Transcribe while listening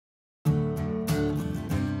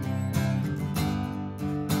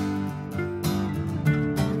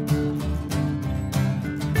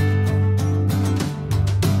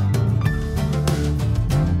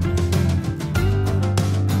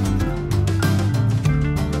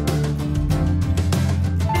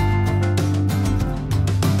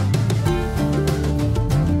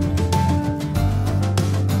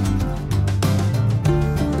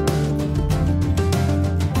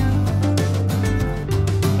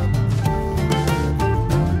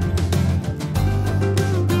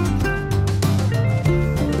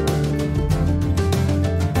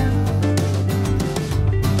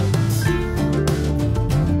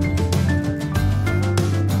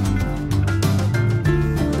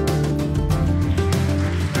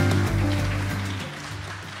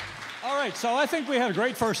So I think we had a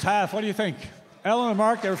great first half. What do you think? Ellen and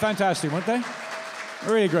Mark, they were fantastic, weren't they?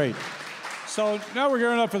 Really great. So now we're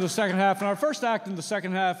gearing up for the second half, and our first act in the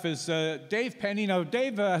second half is Dave Penny. Now,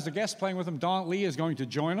 Dave has a guest playing with him. Don Lee is going to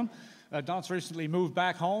join him. Don's recently moved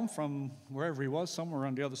back home from wherever he was, somewhere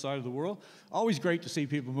on the other side of the world. Always great to see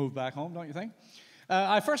people move back home, don't you think?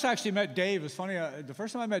 I first actually met Dave. It's funny, the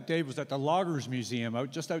first time I met Dave was at the Loggers Museum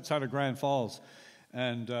just outside of Grand Falls.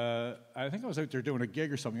 And I think I was out there doing a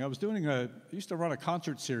gig or something. I used to run a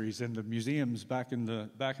concert series in the museums back in the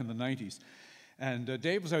 90s. And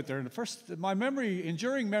Dave was out there, and my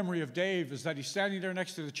enduring memory of Dave is that he's standing there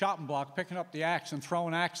next to the chopping block, picking up the axe and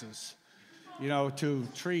throwing axes, to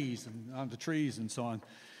trees and onto trees and so on.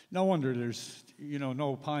 No wonder there's,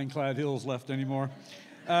 no pine-clad hills left anymore.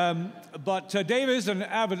 But Dave is an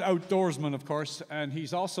avid outdoorsman, of course, and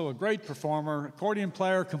he's also a great performer, accordion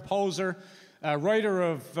player, composer, writer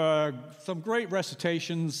of some great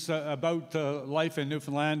recitations about life in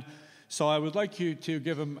Newfoundland. So I would like you to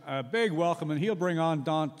give him a big welcome, and he'll bring on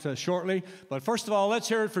Don shortly. But first of all, let's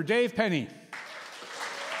hear it for Dave Penny.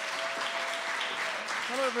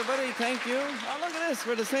 Hello, everybody. Thank you. Oh, look at this.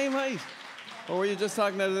 We're the same height. Or were you just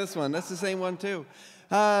talking out of this one? That's the same one, too.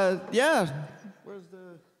 Yeah. Where's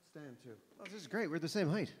the stand, too? Oh, this is great. We're the same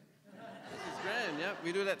height. This is grand, yeah.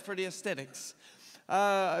 We do that for the aesthetics.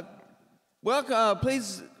 Welcome,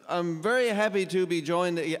 please. I'm very happy to be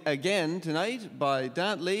joined again tonight by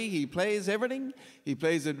Don Lee. He plays everything. He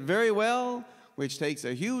plays it very well, which takes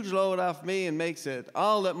a huge load off me and makes it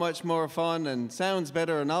all that much more fun and sounds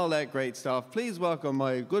better and all that great stuff. Please welcome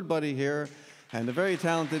my good buddy here and the very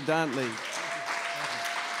talented Don Lee.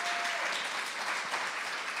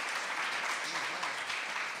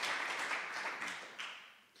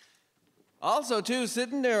 Also, too,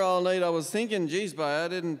 sitting there all night, I was thinking, geez,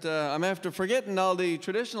 I'm after forgetting all the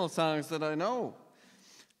traditional songs that I know.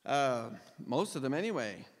 Most of them,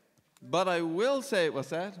 anyway. But I will say, what's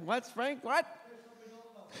that? What's Frank? What?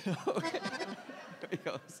 Okay. There he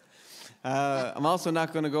goes. I'm also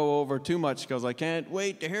not going to go over too much because I can't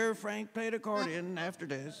wait to hear Frank play the accordion after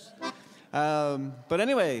this. But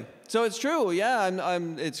anyway, so it's true, yeah,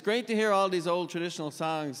 it's great to hear all these old traditional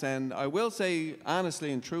songs, and I will say,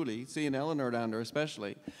 honestly and truly, seeing Eleanor down there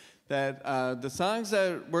especially, that the songs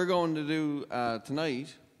that we're going to do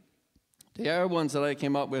tonight, they are ones that I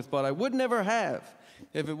came up with, but I would never have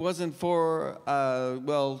if it wasn't for,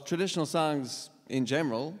 traditional songs in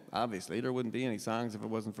general. Obviously, there wouldn't be any songs if it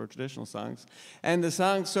wasn't for traditional songs. And the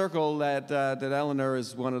song circle that Eleanor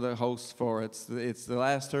is one of the hosts for. It's the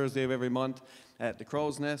last Thursday of every month at the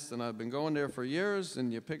Crow's Nest, and I've been going there for years,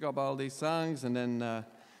 and you pick up all these songs, and then,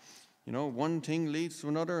 one thing leads to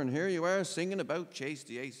another, and here you are singing about Chase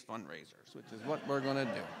the Ace fundraisers, which is what we're going to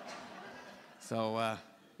do. So,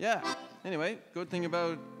 yeah. Anyway, good thing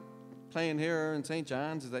about playing here in St.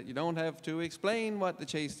 John's is that you don't have to explain what the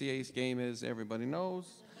Chase the Ace game is. Everybody knows.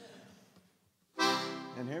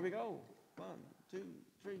 And here we go. 1, 2,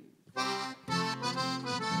 3.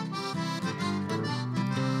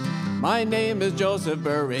 My name is Joseph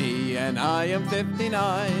Burry, and I am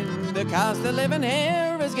 59. The cost of living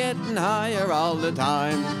here is getting higher all the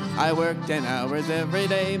time. I work 10 hours every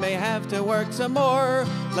day, may have to work some more,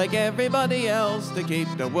 like everybody else, to keep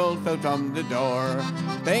the wolf out from the door.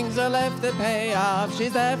 Things are left to pay off,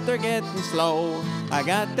 she's after getting slow. I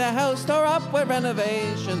got the house tore up with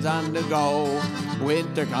renovations on the go.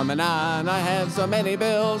 Winter coming on, I have so many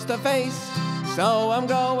bills to face, so I'm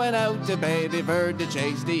going out to Badyford to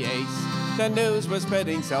chase the ace. The news was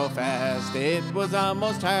spreading so fast, it was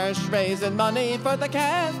almost harsh, raising money for the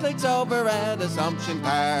Catholics over at Assumption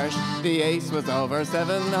Parish. The ace was over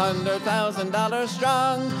 $700,000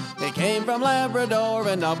 strong. They came from Labrador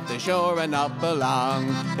and up the shore and up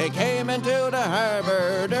along. They came into the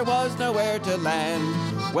harbor, there was nowhere to land.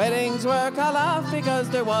 Weddings were called off because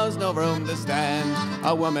there was no room to stand.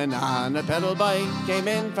 A woman on a pedal bike came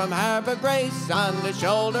in from Harbour Grace on the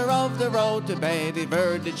shoulder of the road to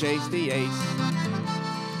Badyford to chase the ace.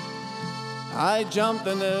 I jumped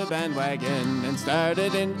on the bandwagon and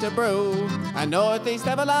started into Brew, a northeast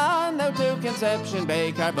Avalon out to Conception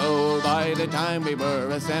Bay Carbo. By the time we were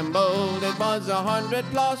assembled, it was 100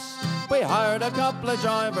 plus. We hired a couple of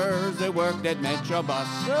drivers who worked at Metrobus.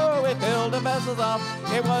 So we filled the vessels up,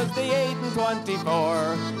 it was the 8 and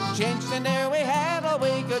 24. Chinched in there, we had all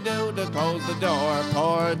we could do to close the door.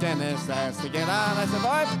 Poor Dennis asked to get on. I said,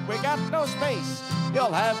 boy, we got no space.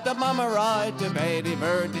 You'll have to bum a ride to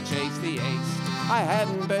Badyford to chase the ace. I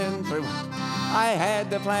hadn't been through. I had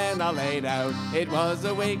the plan all laid out. It was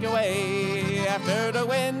a week away. After the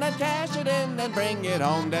win, I'd cash it in and bring it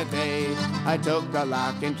home that day. I took the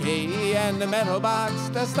lock and key and the metal box,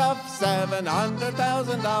 the stuff,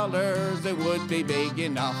 $700,000. It would be big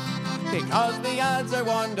enough, because the odds are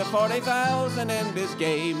 1 to 40,000 in this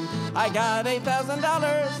game. I got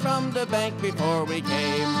 $8,000 from the bank before we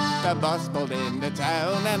came. The bus pulled into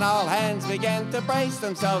town and all hands began to brace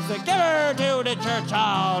themselves to get her to the church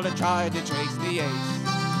hall to try to chase the ace.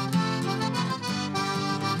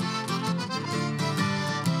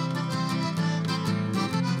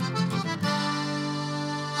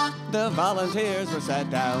 The volunteers were sat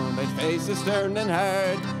down, with faces stern and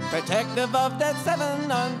hard, protective of that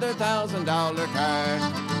 $700,000 card.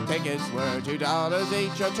 Tickets were $2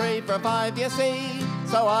 each, or 3 for 5, you see.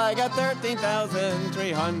 So I got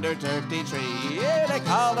 13,333. Yeah, they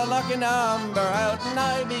called a lucky number out and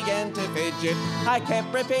I began to fidget. I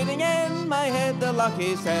kept repeating in my head the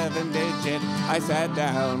lucky 7-digit. I sat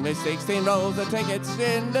down with 16 rows of tickets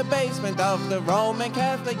in the basement of the Roman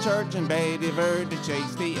Catholic Church in Bedivere to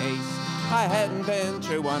chase the ace. I hadn't been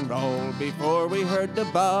through one roll before we heard the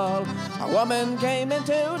ball. A woman came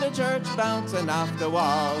into the church bouncing off the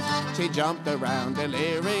walls. She jumped around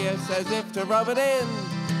delirious as if to rub it in.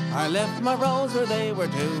 I left my rolls where they were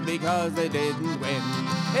due because they didn't win.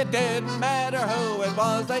 It didn't matter who it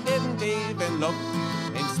was, I didn't even look.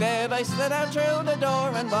 Instead I slid out through the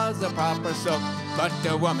door and was a proper sook. But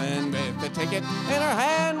the woman with the ticket in her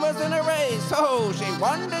hand was in a race. So she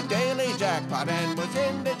won the daily jackpot and was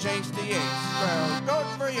in to chase the ace. Well, good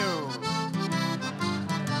for you.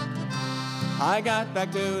 I got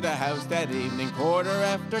back to the house that evening,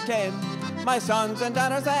 10:15. My sons and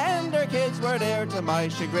daughters and their kids were there to my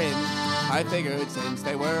chagrin. I figured since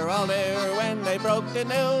they were all there when they broke the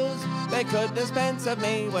news, they could dispense of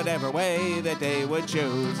me whatever way that they would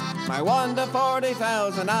choose. My 1 to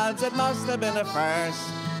 40,000 odds, it must have been a farce.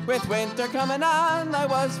 With winter coming on, I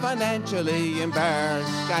was financially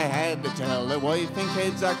embarrassed. I had to tell the wife and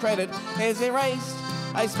kids our credit is erased.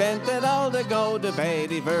 I spent it all to go to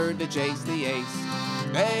Bedivere to chase the ace.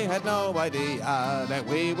 They had no idea that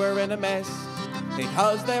we were in a mess,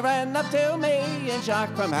 because they ran up to me in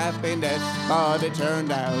shock from happiness. But it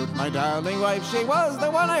turned out my darling wife, she was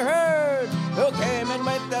the one I heard, who came in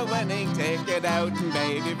with the winning ticket out in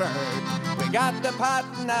Bedivere. We got the pot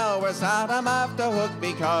and now we're sat I'm off the hook,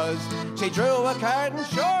 because she drew a card and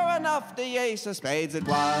sure enough the ace of spades it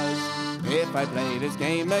was. If I play this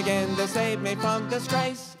game again to save me from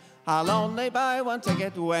disgrace, I'll only buy one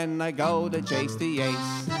ticket when I go to chase the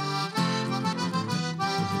ace.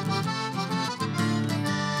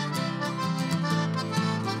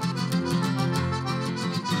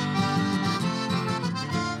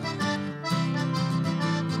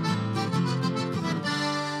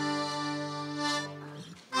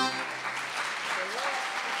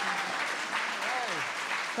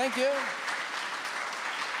 Thank you.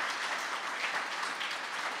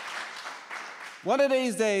 One of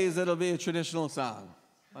these days, it'll be a traditional song,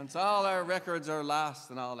 once all our records are lost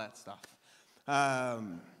and all that stuff.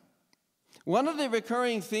 One of the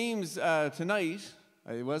recurring themes tonight,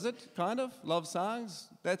 was it kind of? Love songs?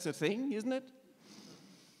 That's a thing, isn't it?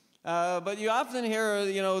 But you often hear,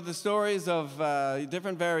 the stories of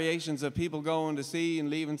different variations of people going to sea and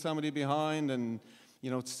leaving somebody behind, and,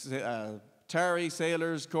 tarry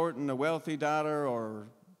sailors courting a wealthy daughter, or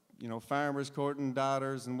farmers courting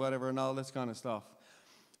daughters and whatever and all this kind of stuff.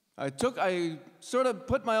 I sort of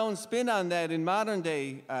put my own spin on that in modern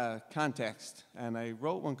day context, and I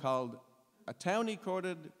wrote one called A Townie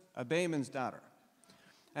Courted a Bayman's Daughter.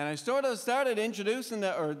 And I sort of started introducing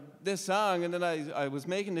this song, and then I was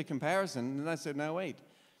making the comparison, and I said, now wait,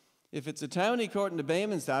 if it's a townie courting the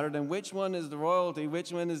Bayman's daughter, then which one is the royalty,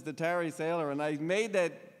 which one is the tarry sailor? And I made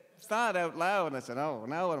that thought out loud, and I said, oh,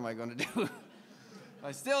 now what am I going to do?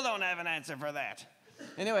 I still don't have an answer for that.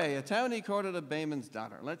 Anyway, A Townie Courted a Bayman's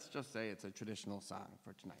Daughter. Let's just say it's a traditional song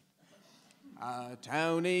for tonight. A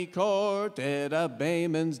townie courted a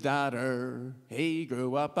bayman's daughter. He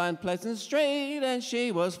grew up on Pleasant Street, and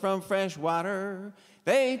she was from Freshwater.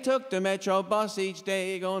 They took the Metro bus each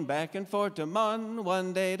day, going back and forth to Mun.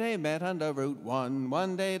 One day they met on the Route 1.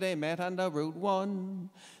 One day they met on the Route 1.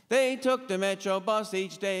 They took the Metro bus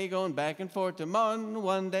each day, going back and forth to Mun.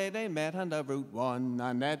 One day they met on the Route 1.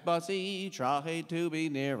 On that bus he tried to be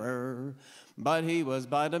nearer, but he was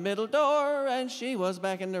by the middle door and she was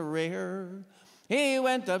back in the rear. He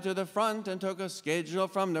went up to the front and took a schedule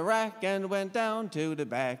from the rack and went down to the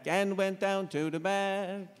back and went down to the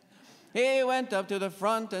back. He went up to the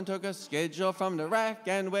front and took a schedule from the rack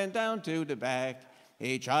and went down to the back.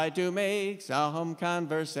 He tried to make some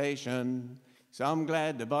conversation. So I'm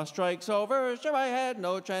glad the bus strike's over, sure I had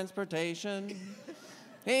no transportation.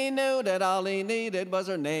 He knew that all he needed was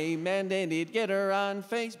her name, and then he'd get her on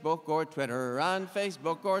Facebook or Twitter, on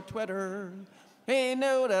Facebook or Twitter. He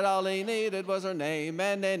knew that all he needed was her name,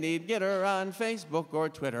 and then he'd get her on Facebook or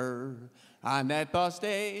Twitter. On that bus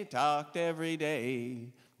they talked every day.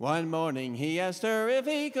 One morning he asked her if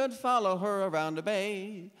he could follow her around the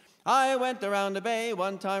bay. I went around the bay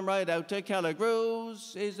one time right out to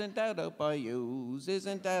Gallows. Isn't that out by yous?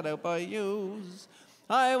 Isn't that out by yous?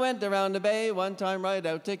 I went around the bay one time right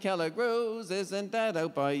out to Gallows. Isn't that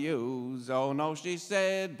out by yous? Oh no, she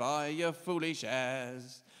said, by your foolish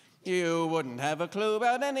ass. You wouldn't have a clue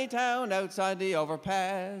about any town outside the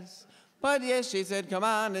overpass. But yes, she said, come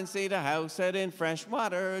on and see the house set in fresh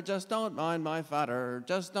water. Just don't mind my fodder,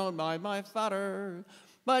 just don't mind my fodder.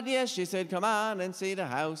 But yes, she said, come on and see the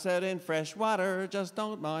house set in fresh water. Just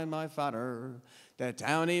don't mind my fodder. The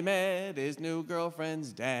town he met his new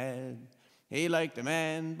girlfriend's dad. He liked the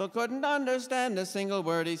man, but couldn't understand a single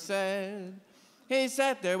word he said. He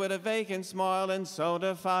sat there with a vacant smile, and so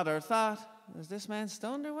the father thought, is this man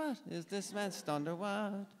stoned or what? Is this man stoned or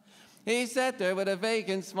what? He sat there with a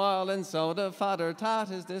vacant smile, and so the father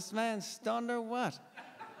thought, is this man stoned or what?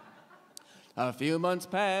 A few months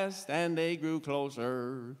passed, and they grew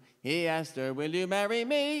closer. He asked her, will you marry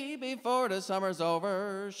me before the summer's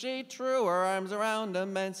over? She threw her arms around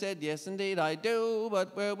him and said, yes, indeed I do.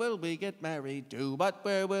 But where will we get married to? But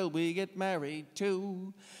where will we get married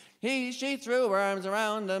to? She threw her arms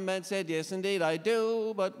around him and said, yes, indeed I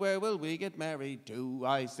do. But where will we get married to?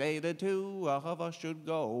 I say the two of us should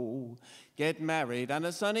go get married on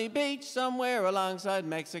a sunny beach somewhere alongside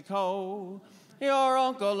Mexico. Your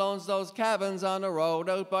uncle owns those cabins on the road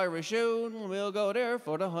out by Rachune. We'll go there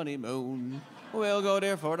for the honeymoon. We'll go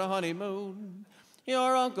there for the honeymoon.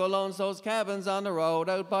 Your uncle owns those cabins on the road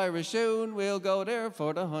out by Rachune. We'll go there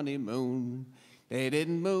for the honeymoon. They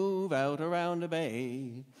didn't move out around the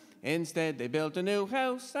bay. Instead, they built a new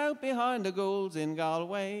house out behind the Goulds in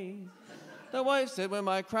Galway. The wife said, when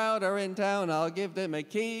my crowd are in town, I'll give them a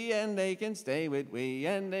key, and they can stay with we,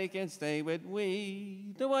 and they can stay with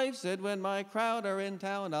we. The wife said, when my crowd are in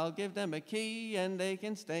town, I'll give them a key, and they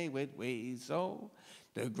can stay with we. So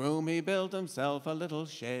the groom, he built himself a little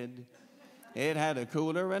shed. It had a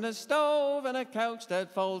cooler and a stove and a couch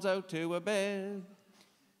that folds out to a bed.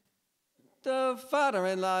 The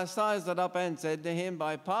father-in-law sized it up and said to him,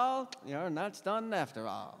 by Paul, you're not stunned after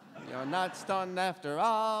all. You're not stunned after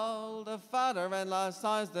all. The father-in-law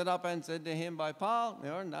sized it up and said to him, by Paul,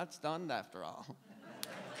 you're not stunned after all.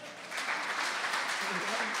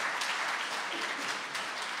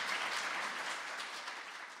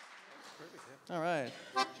 All right.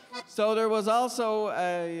 So there was also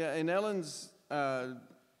in Ellen's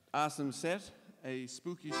awesome set, a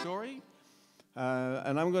spooky story.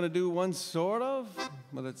 And I'm going to do one sort of,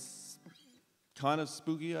 but it's kind of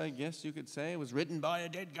spooky, I guess you could say. It was written by a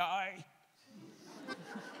dead guy.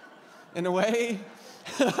 In a way,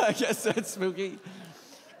 I guess that's spooky.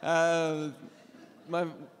 In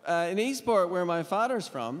Eastport, where my father's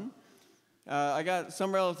from, I got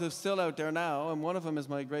some relatives still out there now, and one of them is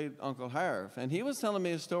my great Uncle Harv. And he was telling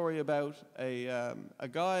me a story about a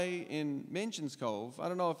guy in Minchin's Cove. I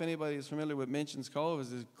don't know if anybody is familiar with Minchin's Cove. It's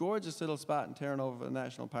this gorgeous little spot in Terranova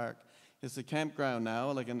National Park. It's a campground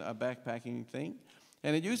now, like a backpacking thing.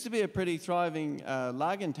 And it used to be a pretty thriving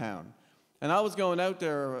logging town. And I was going out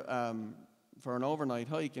there for an overnight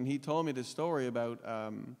hike, and he told me this story about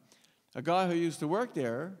a guy who used to work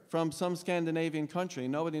there from some Scandinavian country.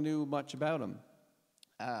 Nobody knew much about him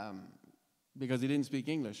because he didn't speak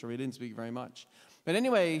English, or he didn't speak very much. But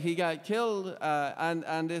anyway, he got killed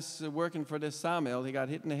on this working for this sawmill. He got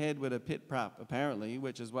hit in the head with a pit prop, apparently,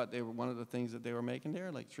 which is what they were, one of the things that they were making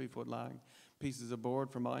there, like 3-foot long pieces of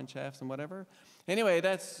board for mine shafts and whatever. Anyway,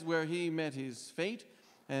 that's where he met his fate.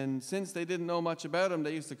 And since they didn't know much about him,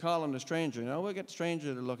 they used to call him the stranger. You know, we'll get the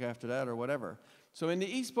stranger to look after that or whatever. So in the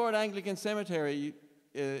Eastport Anglican Cemetery,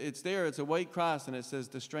 it's there. It's a white cross, and it says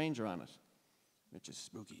the stranger on it, which is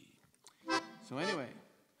spooky. So anyway,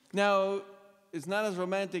 now, it's not as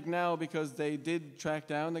romantic now because they did track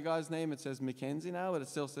down the guy's name. It says Mackenzie now, but it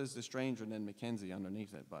still says the stranger and then Mackenzie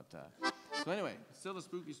underneath it. But so anyway, it's still a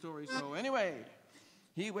spooky story. So anyway,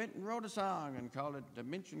 he went and wrote a song and called it The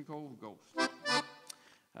Minchin Cove Ghost.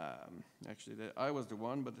 Actually, I was the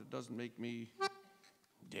one, but it doesn't make me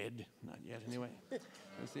dead. Not yet, anyway.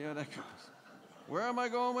 Let's see how that goes. Where am I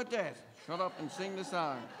going with that? Shut up and sing the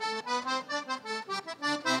song.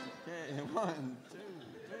 Okay, 1, 2,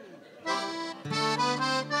 3.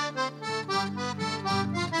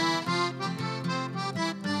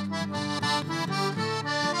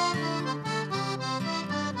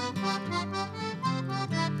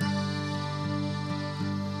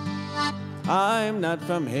 I'm not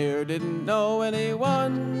from here, didn't know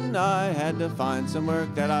anyone. I had to find some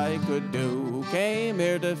work that I could do. Came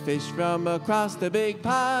here to fish from across the big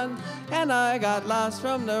pond, and I got lost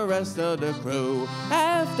from the rest of the crew.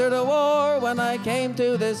 After the war, when I came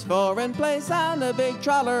to this foreign place on a big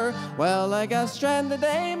trawler, well, I got stranded,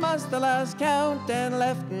 they must have lost count, and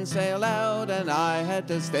left and sailed out, and I had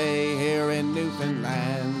to stay here in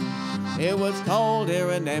Newfoundland. It was cold here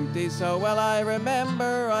and empty, so well I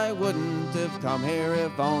remember I wouldn't have come here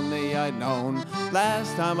if only I'd known.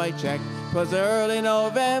 Last time I checked, 'twas early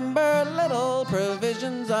November, little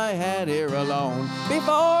provisions I had here alone.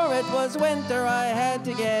 Before it was winter, I had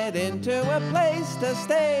to get into a place to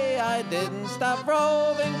stay. I didn't stop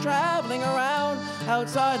roving, traveling around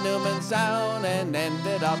outside Newman Sound, and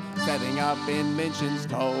ended up setting up in Minchin's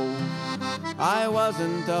Cove. I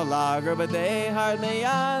wasn't a logger, but they hired me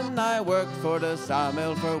on. I worked for the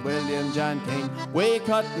sawmill for William John King. We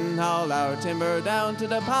cut and hauled our timber down to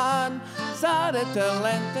the pond, sawed it to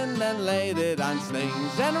length and then laid it on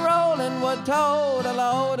slings, and rolling wood towed a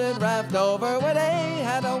loaded raft over where they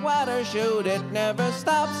had a water chute. It never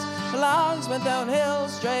stops. Logs went downhill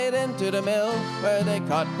straight into the mill where they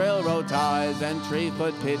cut railroad ties and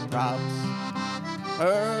 3-foot pit props.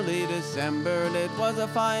 Early December, and it was a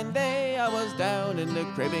fine day. I was down in the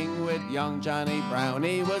cribbing with young Johnny Brown.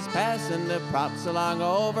 He was passing the props along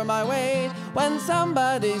over my way when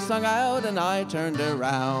somebody sung out and I turned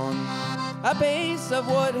around. A piece of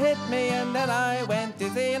wood hit me and then I went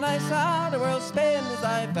dizzy, and I saw the world spin as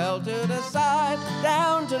I fell to the side.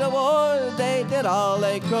 Down to the wood, they did all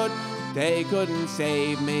they could. They couldn't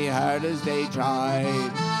save me hard as they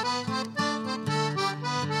tried.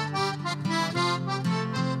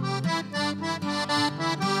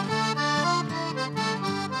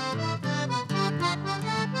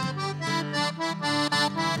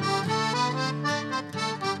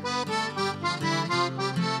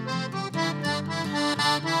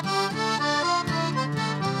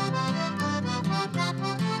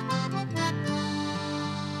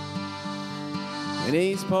 In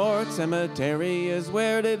Eastport Cemetery is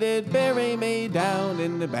where they did bury me, down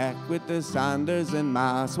in the back with the Saunders and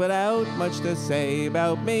Moss, without much to say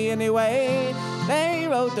about me anyway. They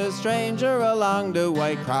wrote the stranger along the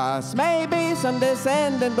White Cross. Maybe some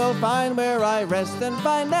descendant will find where I rest and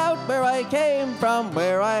find out where I came from,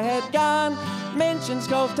 where I had gone. Minchin's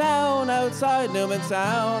Cove town outside Newman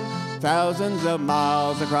Sound, thousands of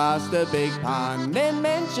miles across the big pond. In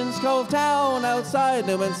Minchin's Cove town outside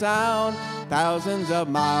Newman Sound, thousands of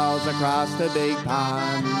miles across the big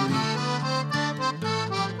pond.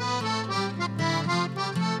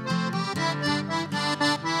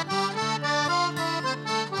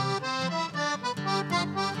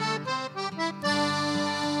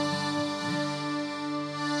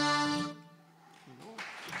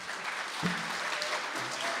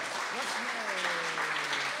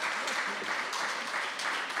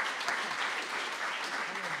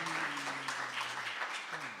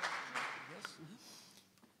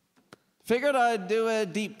 Figured I'd do a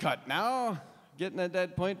deep cut now, getting at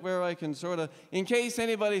that point where I can sort of, in case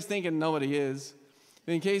anybody's thinking, nobody is,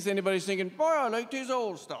 in case anybody's thinking, boy, I like this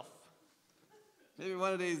old stuff. Maybe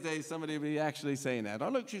one of these days somebody will be actually saying that. I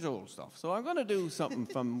like this old stuff. So I'm going to do something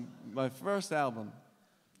from my first album,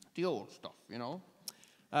 the old stuff, you know.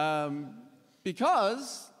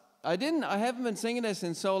 Because I haven't been singing this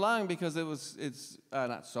in so long, because it's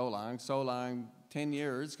not so long, 10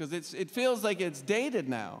 years, because it feels like it's dated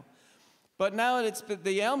now. But now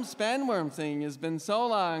the elm spanworm thing has been so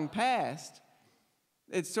long past,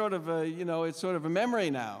 it's sort of a memory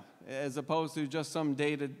now, as opposed to just some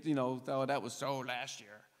dated, oh, that was so last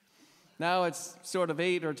year. Now it's sort of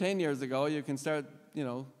 8 or 10 years ago, you can start,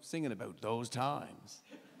 singing about those times.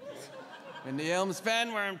 And the elm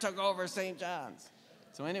spanworm took over St. John's.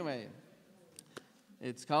 So anyway,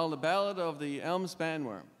 it's called The Ballad of the Elm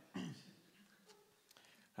Spanworm.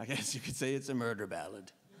 I guess you could say it's a murder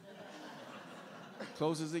ballad.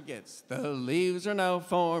 Close as it gets. The leaves are now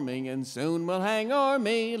forming and soon will hang o'er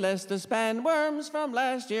me, lest the spanworms from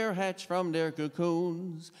last year hatch from their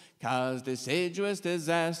cocoons. 'Cause deciduous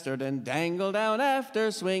disaster then dangle down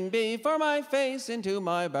after swing before my face into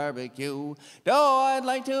my barbecue. Though I'd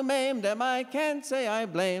like to maim them, I can't say I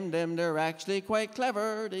blame them. They're actually quite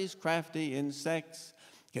clever, these crafty insects.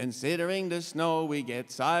 Considering the snow we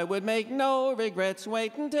gets, I would make no regrets.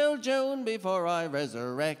 Wait until June before I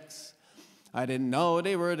resurrects. I didn't know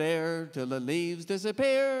they were there till the leaves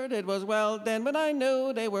disappeared. It was well then when I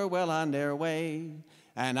knew they were well on their way.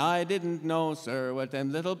 And I didn't know, sir, what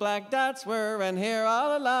them little black dots were, and here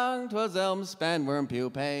all along 'twas elm spanworm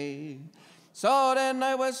pupae. So then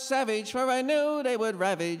I was savage, for I knew they would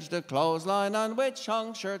ravage the clothesline on which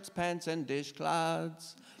hung shirts, pants, and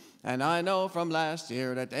dishcloths. And I know from last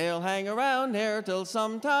year that they'll hang around here till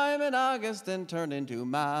sometime in August and turn into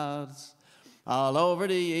moths. All over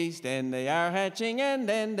the East End they are hatching, and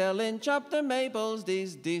then they'll inch up the maples,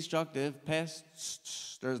 these destructive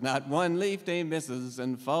pests. There's not one leaf they misses,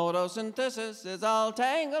 and photosynthesis is all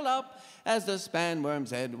tangled up as the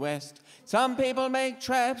spanworms head west. Some people make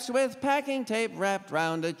traps with packing tape wrapped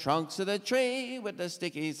round the trunks of the tree with the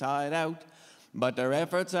sticky side out. But their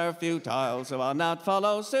efforts are futile, so I'll not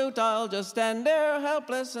follow suit. I'll just stand there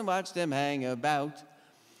helpless and watch them hang about.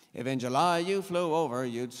 If in July you flew over,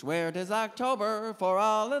 you'd swear 'tis October, for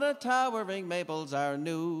all of the towering maples are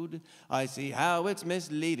nude. I see how it's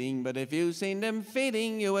misleading, but if you seen them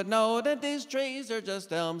feeding, you would know that these trees are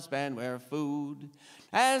just elm spanware food.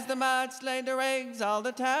 As the moths laid their eggs, all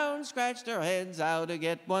the town scratched their heads how to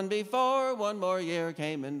get one before one more year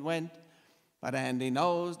came and went. But Andy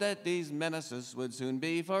knows that these menaces would soon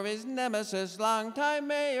be for his nemesis, longtime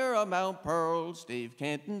mayor of Mount Pearl, Steve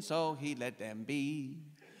Kenton, so he let them be.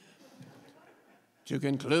 To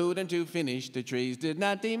conclude and to finish, the trees did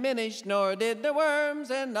not diminish, nor did the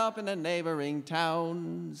worms end up in a neighboring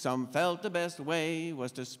town. Some felt the best way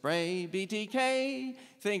was to spray BTK,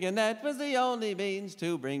 thinking that was the only means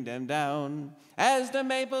to bring them down. As the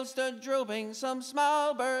maples stood drooping, some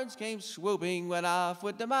small birds came swooping, went off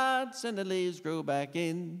with the moths, and the leaves grew back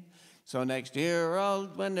in. So next year,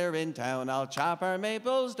 when they're in town, I'll chop our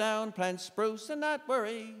maples down, plant spruce, and not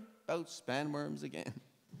worry about spanworms again.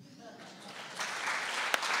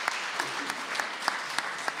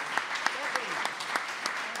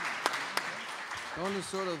 Going to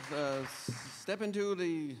sort of step into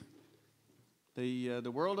the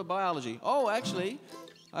world of biology. Oh, actually,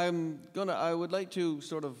 I would like to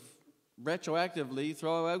sort of retroactively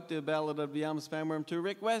throw out the Ballad of the Elm Spanworm to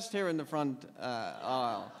Rick West here in the front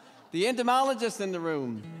aisle, the entomologist in the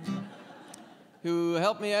room, who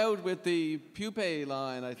helped me out with the pupae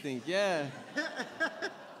line, I think. Yeah.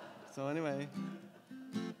 So anyway,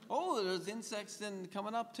 oh, there's insects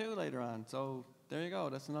coming up too later on. So there you go.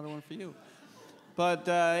 That's another one for you. But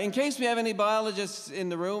in case we have any biologists in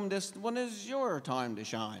the room, this one is your time to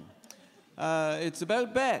shine. It's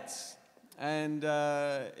about bats, and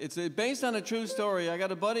it's based on a true story. I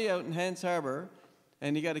got a buddy out in Hants Harbor,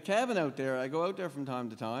 and he got a cabin out there. I go out there from time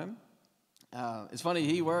to time. It's funny,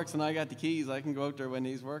 he works and I got the keys. I can go out there when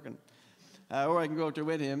he's working, or I can go out there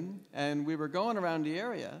with him. And we were going around the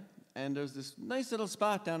area, and there's this nice little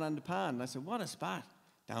spot down on the pond. And I said, what a spot.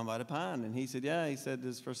 Down by the pond. And he said, yeah. He said,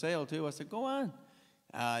 it's for sale too. I said, go on.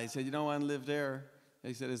 He said, you don't want to live there.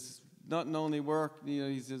 He said, it's nothing only work. You know,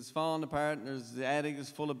 he said, it's falling apart, and the attic is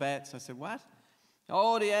full of bats. I said, what?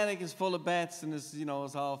 Oh, the attic is full of bats, and it's,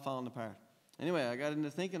 it's all falling apart. Anyway, I got into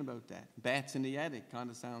thinking about that. Bats in the attic kind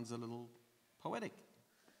of sounds a little poetic.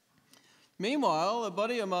 Meanwhile, a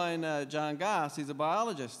buddy of mine, John Goss, he's a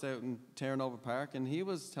biologist out in Terranova Park, and he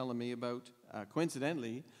was telling me about,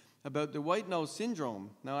 coincidentally, about the white nose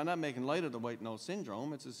syndrome. Now, I'm not making light of the white nose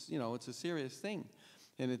syndrome. It's a serious thing,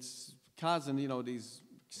 and it's causing these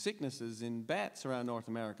sicknesses in bats around North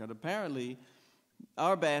America. And apparently,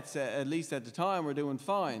 our bats, at least at the time, were doing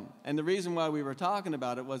fine. And the reason why we were talking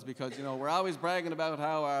about it was because we're always bragging about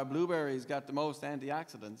how our blueberries got the most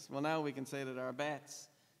antioxidants. Well, now we can say that our bats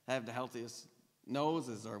have the healthiest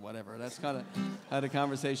noses or whatever. That's kind of how the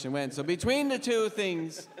conversation went. So between the two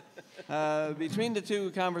things. Between the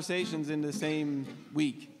two conversations in the same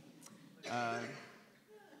week,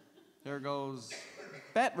 there goes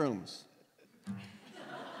bat rooms.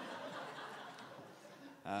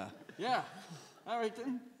 Yeah. All right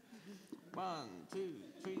then. 1, 2,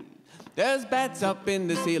 3. There's bats up in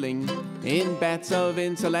the ceiling, in bats of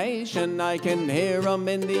insulation. I can hear 'em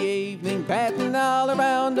in the evening, batting all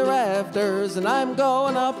around the rafters. And I'm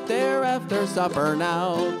going up there after supper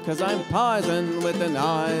now, 'cause I'm poisoned with the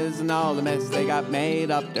noise and all the mess they got made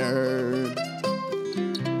up there.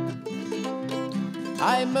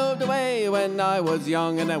 I moved away when I was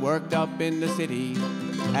young, and I worked up in the city.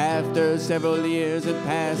 After several years had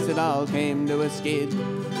passed, it all came to a skid.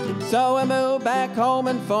 So I moved back home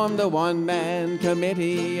and formed a one-man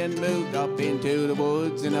committee, and moved up into the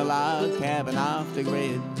woods in a log cabin off the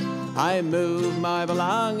grid. I moved my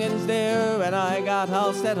belongings there and I got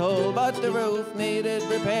all settled, but the roof needed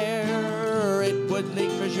repair. It would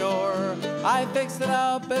leak for sure. I fixed it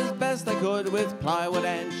up as best I could with plywood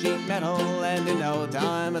and sheet metal, and in no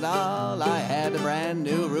time at all I had a brand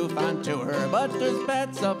new roof on tour. But there's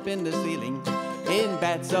bats up in the ceiling, in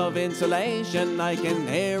bats of insulation. I can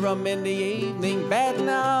hear 'em in the evening batting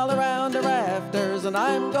all around the rafters, and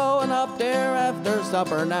I'm going up there after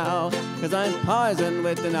supper now, 'cause I'm poisoned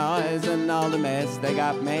with the noise and all the mess they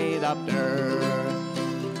got made up there.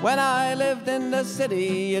 When I lived in the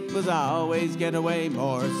city, it was always get away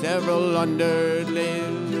more. Several hundred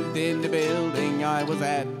lived in the building I was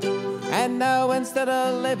at. And now instead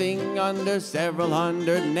of living under several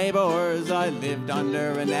hundred neighbors, I lived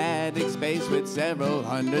under an attic space with several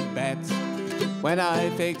hundred bats. When I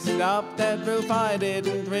fixed up that roof, I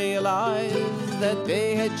didn't realize that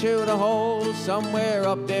they had chewed a hole somewhere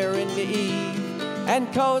up there in the eave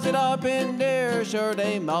and cozied up in there. Sure,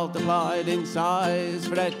 they multiplied in size,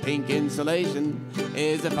 for that pink insulation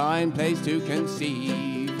is a fine place to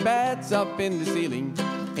conceive. Bats up in the ceiling,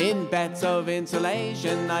 in bats of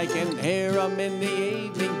insulation. I can hear 'em in the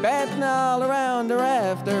evening batting all around the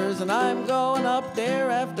rafters, and I'm going up there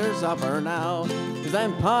after supper now, 'cause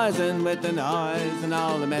I'm poisoned with the noise and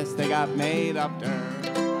all the mess they got made up there.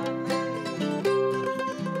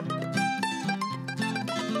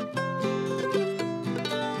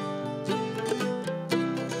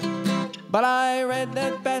 But I read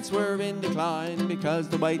that bats were in decline because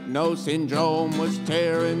the white nose syndrome was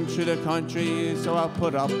tearing through the country, so I'll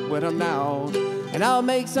put up with 'em now. And I'll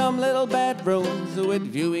make some little bat rooms with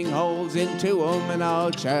viewing holes into 'em, and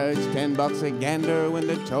I'll charge $10 a gander when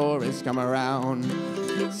the tourists come around.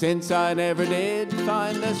 Since I never did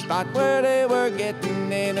find a spot where they were getting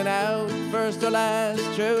in and out, first or last,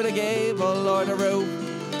 through the gable or the roof,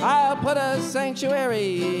 I'll put a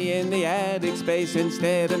sanctuary in the attic space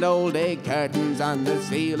instead, and old egg curtains on the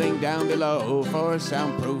ceiling down below for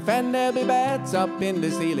soundproof. And there'll be bats up in the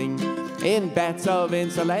ceiling, in bats of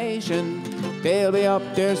insulation. They'll be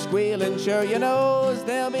up there squealing, sure you knows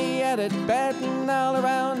they'll be at it, batting all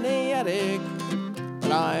around the attic.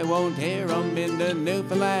 But I won't hear 'em in the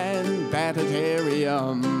Newfoundland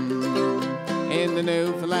Batitarium, in the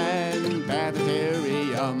Newfoundland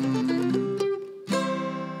Batitarium.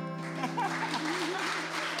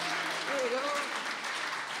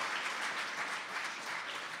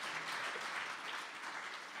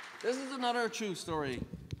 This is another true story.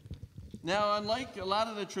 Now, unlike a lot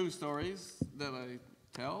of the true stories that I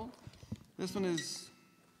tell, this one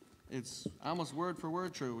it's almost word for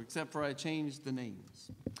word true, except for I changed the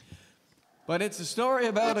names. But it's a story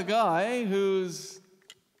about a guy who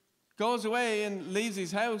goes away and leaves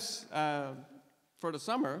his house for the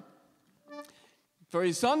summer for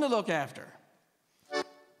his son to look after.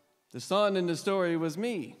 The son in the story was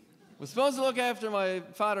me. I was supposed to look after my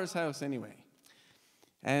father's house anyway.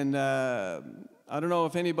 And I don't know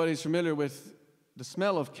if anybody's familiar with the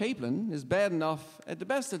smell of capelin is bad enough at the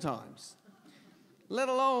best of times, let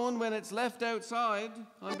alone when it's left outside,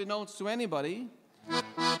 unbeknownst to anybody,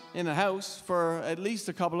 in a house for at least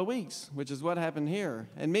a couple of weeks, which is what happened here.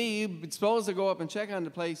 And me, supposed to go up and check on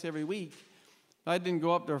the place every week. I didn't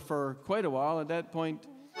go up there for quite a while. At that point,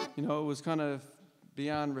 you know, it was kind of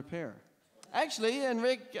beyond repair. Actually, and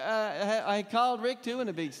Rick, I called Rick too in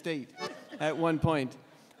a big state at one point.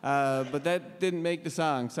 But that didn't make the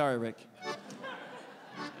song. Sorry, Rick.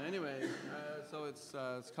 Anyway, so it's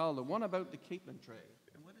called The One About the Capelin Tray.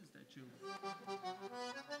 And what is that tune?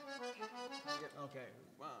 Okay,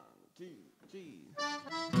 1, 2, 3.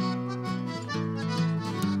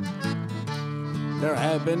 There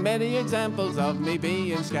have been many examples of me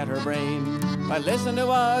being scatterbrained. I listened to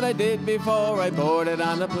what I did before I boarded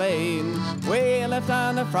on a plane. We left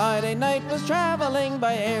on a Friday night, was traveling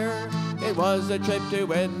by air. It was a trip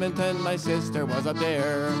to Edmonton, my sister was up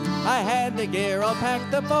there. I had the gear all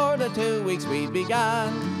packed up for the 2 weeks we'd be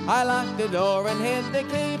gone. I locked the door and hid the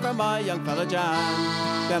key from my young fella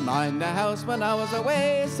John. To mind the house when I was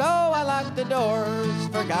away, so I locked the doors.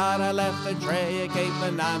 Forgot I left a tray of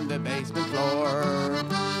capelin on the basement floor.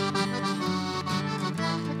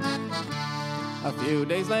 A few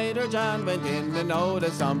days later, John went in to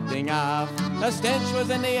notice something off. A stench was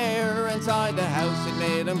in the air inside the house, it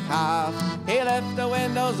made him cough. He left the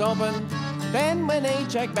windows open, then when he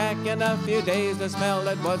checked back in a few days, the smell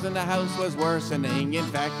that was in the house was worsening. In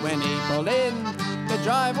fact, when he pulled in the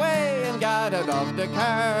driveway and got out of the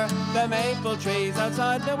car, the maple trees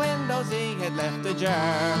outside the windows he had left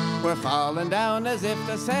ajar were falling down as if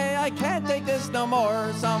to say, I can't take this no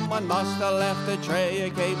more. Someone must have left a tray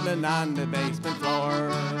of capelin on the basement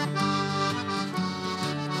floor.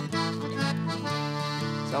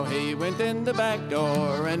 So he went in the back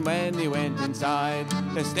door, and when he went inside,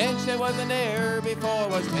 the stench that was in there before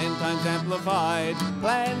was 10 times amplified.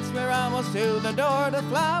 Plants were almost to the door, the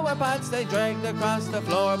flower pots they dragged across the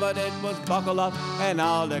floor, but it was buckled up and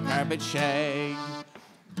all the carpet shagged.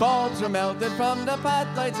 Bulbs were melted from the pot,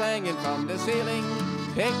 lights hanging from the ceiling,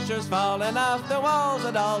 pictures falling off the walls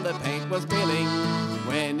and all the paint was peeling.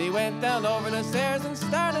 When he went down over the stairs and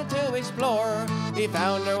started to explore, he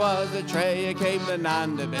found there was a tray of cabling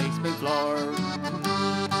on the basement floor.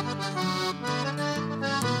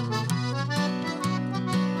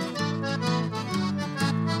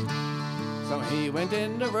 So he went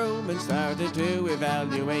in the room and started to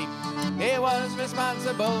evaluate. He was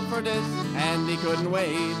responsible for this and he couldn't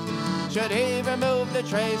wait. Should he remove the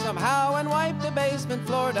tray somehow and wipe the basement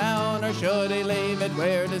floor down, or should he leave it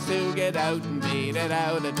where the Sioux get out and beat it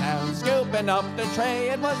out of town? Scooping up the tray,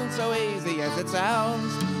 it wasn't so easy as it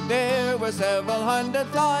sounds. There were several hundred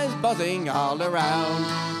flies buzzing all around.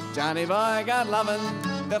 Johnny boy got loving,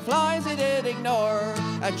 the flies he did ignore,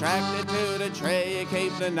 attracted to the tray,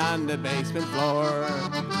 cabling on the basement floor.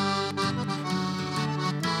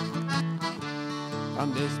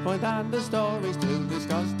 From this point on, the story's too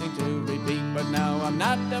disgusting to repeat, but now I'm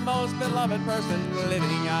not the most beloved person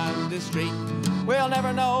living on this street. We'll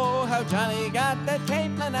never know how Johnny got that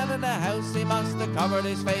cabling out of the house. He must have covered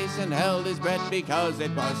his face and held his breath because it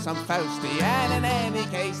was some Fausty. And in any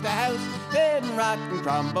case, the house didn't rot and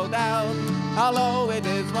crumble down, although it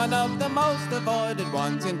is one of the most avoided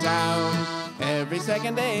ones in town. Every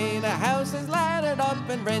second day, the house is laddered up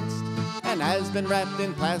and rinsed, and has been wrapped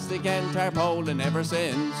in plastic and tarpaulin ever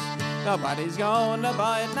since. Nobody's gonna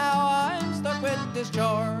buy it now, I'm stuck with this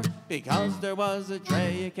chore, because there was a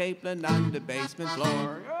tray of cabling on the basement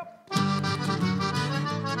floor.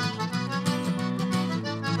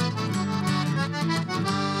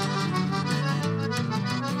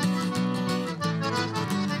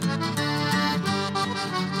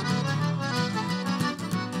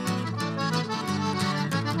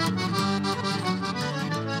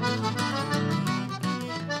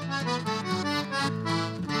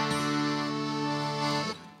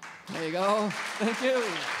 There you go. Thank you.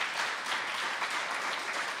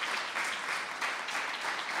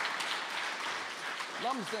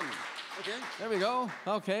 Lumsden. Okay. There we go.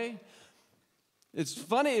 Okay. It's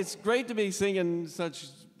funny. It's great to be singing such,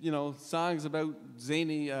 songs about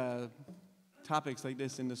zany topics like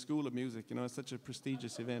this in the School of Music. It's such a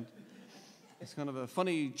prestigious event. It's kind of a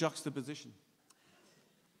funny juxtaposition.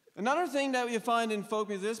 Another thing that you find in folk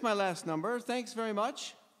music, this is my last number. Thanks very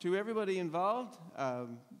much to everybody involved.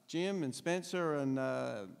 Jim and Spencer and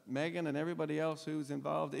Megan and everybody else who's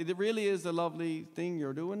involved. It really is a lovely thing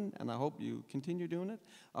you're doing, and I hope you continue doing it.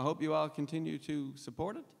 I hope you all continue to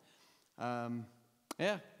support it.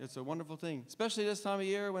 Yeah, it's a wonderful thing, especially this time of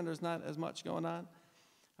year when there's not as much going on.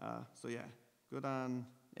 So yeah, good on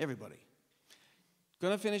everybody.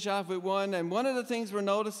 Going to finish off with one, and one of the things we're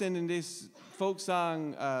noticing in this folk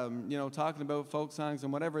song, talking about folk songs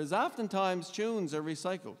and whatever, is oftentimes tunes are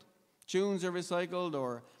recycled. Tunes are recycled,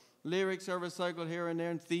 or lyrics are recycled here and there,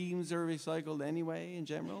 and themes are recycled anyway in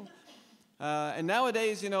general. And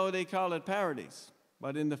nowadays, they call it parodies.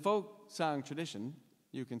 But in the folk song tradition,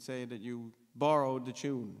 you can say that you borrowed the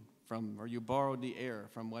tune from, or you borrowed the air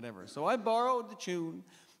from whatever. So I borrowed the tune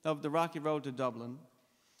of the Rocky Road to Dublin,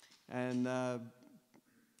 and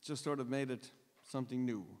just sort of made it something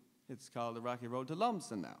new. It's called the Rocky Road to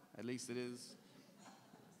Lumsden now. At least it is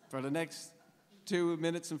for the next 2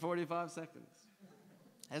 minutes and 45 seconds.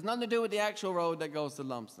 Has nothing to do with the actual road that goes to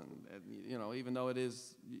Lumsden, even though it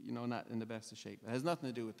is, not in the best of shape. It has nothing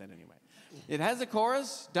to do with that anyway. It has a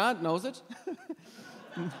chorus. Don knows it.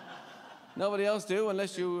 Nobody else do,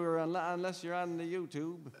 unless you're on the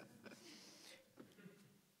YouTube.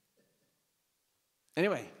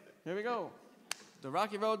 Anyway, here we go. The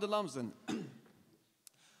Rocky Road to Lumsden.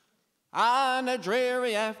 On a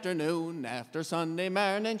dreary afternoon, after Sunday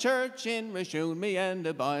morning church in Rishoon, me and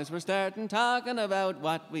the boys were starting talking about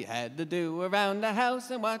what we had to do around the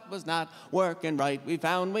house and what was not working right. We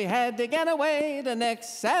found we had to get away the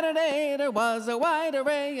next Saturday. There was a wide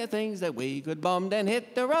array of things that we could bum, then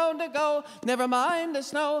hit the road to go. Never mind the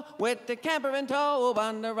snow, with the camper in tow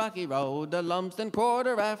on the Rocky Road to Lumsden.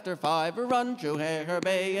 5:15, we run through Hare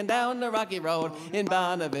Bay and down the Rocky Road in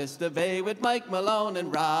Bonavista Bay with Mike Malone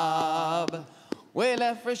and Rob. We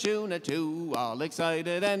left Rishoon at 2, all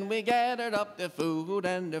excited, and we gathered up the food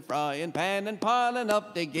and the frying pan and piling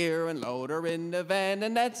up the gear and load her in the van.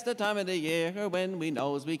 And that's the time of the year when we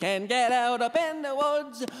knows we can get out up in the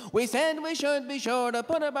woods. We said we should be sure to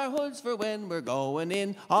put up our hoods for when we're going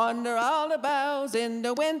in under all the boughs in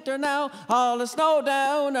the winter now. All the snow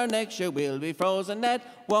down, or next year we'll be frozen. That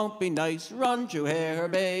won't be nice. Run through Hare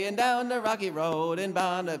Bay and down the Rocky Road in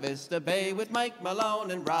Bonavista Bay with Mike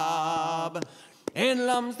Malone and Rob. In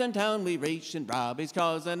Lumsden town we reached, and Robbie's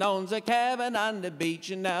cousin owns a cabin on the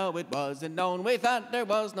beach, and now it wasn't known. We thought there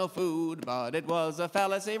was no food, but it was a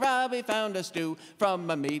fallacy. Robbie found a stew from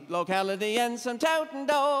a meat locality and some tout and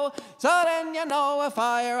dough. So then, you know, a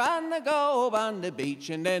fire on the gob on the beach,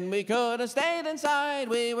 and then we could have stayed inside.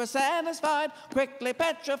 We were satisfied, quickly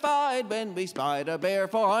petrified, when we spied a bear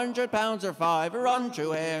 400 pounds or 5 run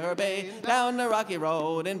through Hare Bay, down the rocky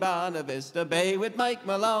road in Bonavista Bay with Mike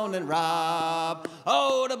Malone and Rob.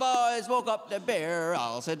 Oh, the boys woke up the bear,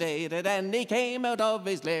 all sedated, and he came out of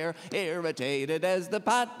his lair, irritated as the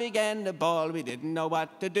pot began to boil. We didn't know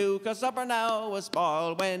what to do, 'cause supper now was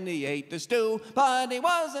spoiled when he ate the stew. But he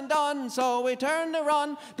wasn't done, so we turned to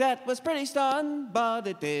run. That was pretty stunned, but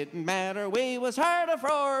it didn't matter. We was hard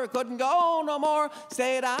afroar, couldn't go no more.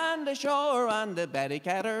 Stayed on the shore on the Betty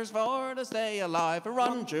Catters for to stay alive.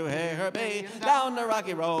 Run through Hare Bay, down the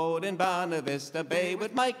rocky road in Bonavista Bay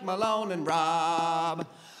with Mike Malone and Rob.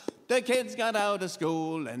 The kids got out of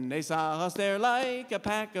school and they saw us there like a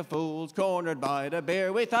pack of fools, cornered by the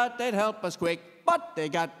bear. We thought they'd help us quick, but they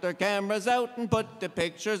got their cameras out and put the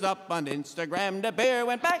pictures up on Instagram. The bear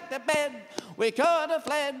went back to bed. We could have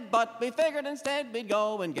fled, but we figured instead we'd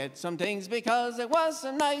go and get some things, because it was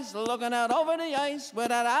so nice looking out over the ice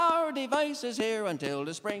without our devices here until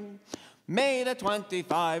the spring. Made a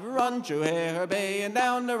 25 run through Hare Bay and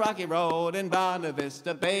down the rocky road in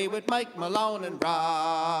Bonavista Bay with Mike Malone and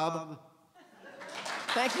Rob.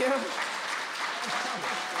 Thank you.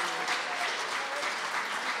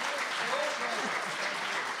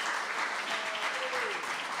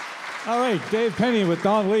 All right, Dave Penny with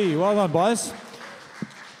Don Lee. Well done, boys.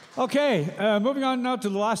 Okay, moving on now to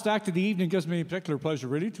the last act of the evening. It gives me a particular pleasure,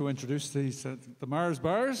 really, to introduce these, the Mars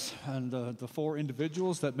Bars and the 4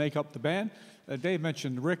 individuals that make up the band. Dave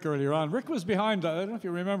mentioned Rick earlier on. Rick was behind, I don't know if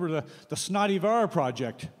you remember, the Snotty Var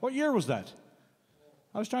project. What year was that?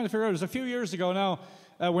 I was trying to figure out. It was a few years ago now,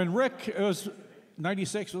 when Rick, it was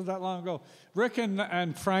 96, wasn't that long ago. Rick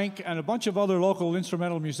and Frank and a bunch of other local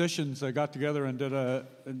instrumental musicians got together and did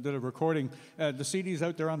a recording. The CD's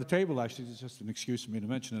out there on the table, actually. It's just an excuse for me to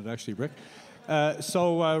mention it, actually, Rick.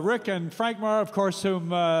 So Rick and Frank Marr, of course,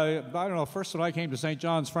 whom, I don't know, first when I came to St.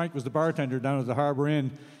 John's, Frank was the bartender down at the Harbour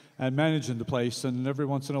Inn and managing the place. And every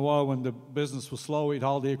once in a while, when the business was slow, he'd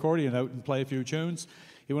haul the accordion out and play a few tunes.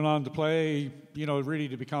 He went on to play, you know, really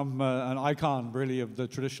to become an icon, really, of the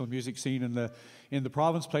traditional music scene in the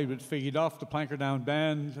province. Played with Figgy Duff, the Plankerdown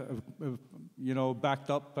Band, you know, backed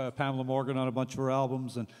up Pamela Morgan on a bunch of her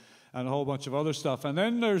albums and a whole bunch of other stuff. And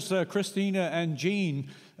then there's Christina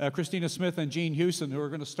Smith and Jean Hewson, who are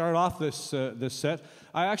going to start off this set.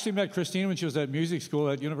 I actually met Christina when she was at music school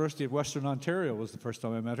at University of Western Ontario, was the first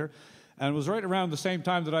time I met her. And it was right around the same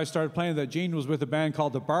time that I started playing that Jean was with a band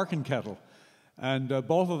called the Barkin' Kettle. And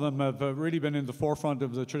both of them have really been in the forefront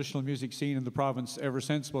of the traditional music scene in the province ever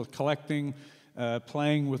since, both collecting,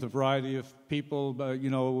 playing with a variety of people,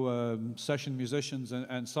 session musicians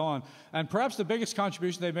and so on. And perhaps the biggest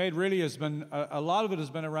contribution they made really has been, a lot of it has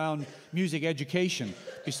been around music education.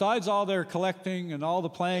 Besides all their collecting and all the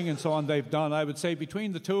playing and so on they've done, I would say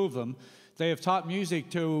between the two of them, they have taught music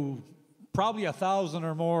to probably 1,000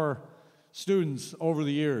 or more students over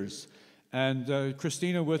the years. And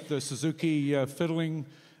Christina with the Suzuki fiddling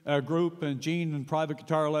group, and Jean in private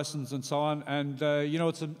guitar lessons and so on. And,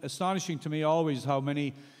 it's astonishing to me always how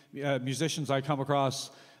many musicians I come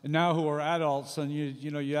across now who are adults, and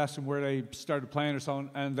you ask them where they started playing or so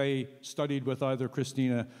on, and they studied with either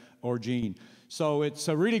Christina or Jean. So it's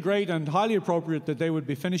really great and highly appropriate that they would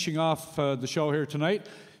be finishing off the show here tonight.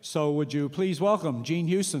 So would you please welcome Jean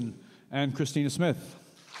Hewson and Christina Smith.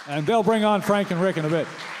 And they'll bring on Frank and Rick in a bit.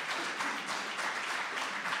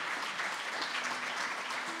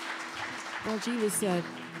 While Jean was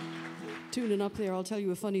tuning up there, I'll tell you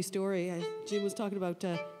a funny story. Jean was talking about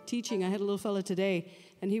teaching. I had a little fella today,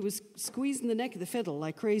 and he was squeezing the neck of the fiddle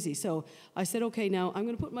like crazy. So I said, okay, now I'm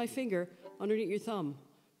going to put my finger underneath your thumb,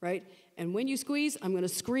 right? And when you squeeze, I'm going to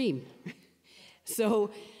scream. So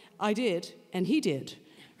I did, and he did.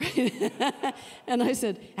 And I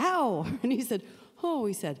said, ow. And he said, oh,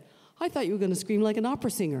 he said, I thought you were going to scream like an opera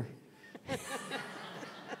singer.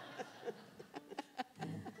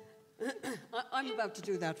 I'm about to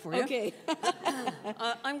do that for you. Okay.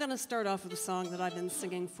 I'm going to start off with a song that I've been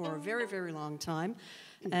singing for a very, very long time.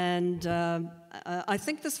 And I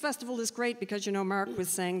think this festival is great because, Mark was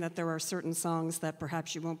saying that there are certain songs that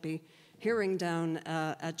perhaps you won't be hearing down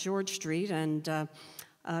at George Street and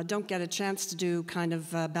don't get a chance to do kind of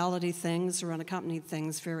ballady things or unaccompanied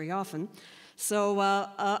things very often. So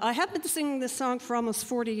I have been singing this song for almost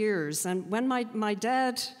 40 years. And when my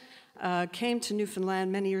dad came to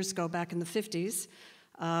Newfoundland many years ago, back in the 50s,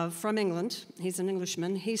 from England. He's an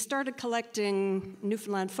Englishman. He started collecting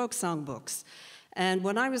Newfoundland folk song books. And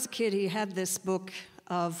when I was a kid, he had this book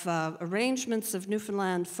of arrangements of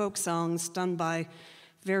Newfoundland folk songs done by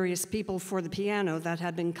various people for the piano that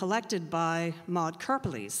had been collected by Maud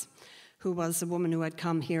Kerpeles, who was a woman who had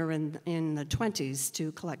come here in the 20s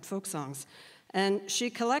to collect folk songs. And she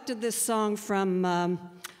collected this song from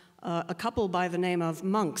a couple by the name of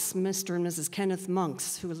Monks, Mr. and Mrs. Kenneth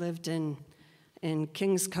Monks, who lived in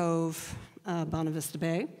Kings Cove, Bonavista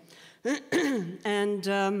Bay. And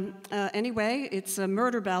anyway, it's a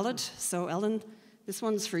murder ballad, so Ellen, this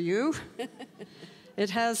one's for you.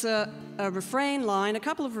 It has a refrain line, a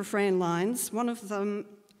couple of refrain lines. One of them,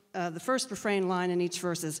 the first refrain line in each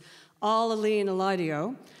verse is All Aline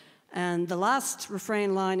Elidio, and the last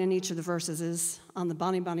refrain line in each of the verses is On the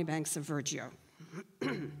Bonny, Bonny Banks of Virgio.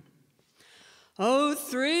 Oh,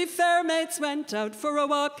 three fair mates went out for a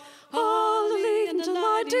walk, all Aline and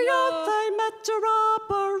Elidio. They met a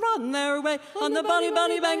robber on their way on the bonny,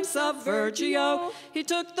 bonny banks of Virgio. He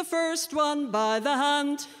took the first one by the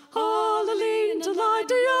hand, all Aline and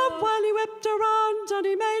Elidio, when he whipped around and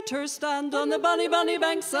he made her stand on the bonny, bonny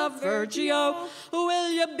banks of Virgio. Will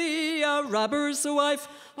you be a robber's wife,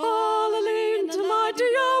 all Aline and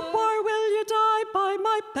Elidio, or will you die by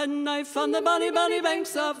my penknife on the bonny, bonny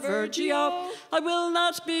banks of Virgio? I will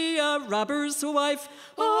not be a robber's wife,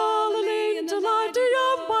 all Aline and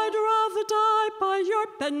Elidio, I'd rather die by your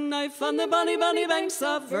penknife on the bonny, bonny banks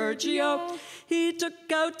of Virgio. He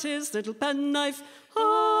took out his little penknife,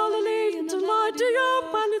 all Aline and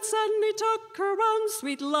Elidio, when it said he took her own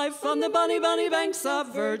sweet life on the bonny, bonny banks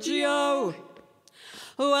of Virgio.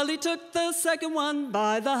 Well, he took the second one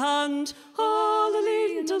by the hand, all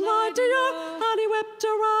Aline and Elidio, and he whipped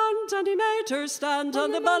around and he made her stand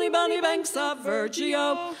on the bonny, bonny banks of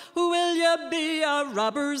Virgio. Will you be a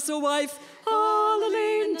robber's wife, all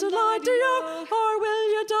Aline and Elidio, or will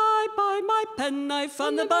you die by my penknife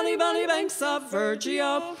on the bonny, bonny banks of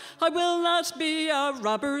Virgio? I will not be a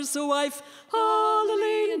robber's wife, all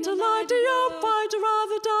Aline and Elidio, I'd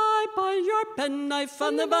rather die by your penknife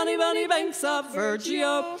on the bonny, bonny banks of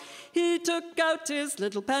Virgio. He took out his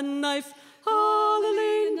little penknife, all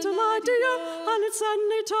Aline and Elidio, and it said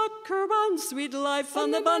he took her own sweet life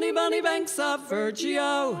on the bonny, bonny banks of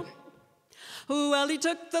Virgio. Well, he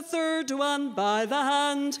took the third one by the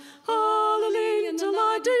hand, all Aline and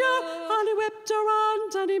Elidio, and he whipped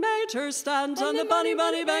around and he made her stand on the bonny,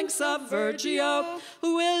 bonny banks of Virgio.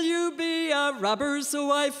 Will you be a robber's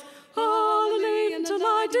wife, all Aline and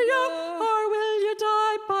Elidio, or will you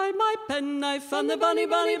die by my penknife on the bonny,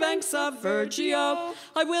 bonny banks of Virgio?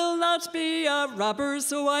 I will not be a robber's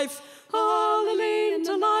wife, all Aline and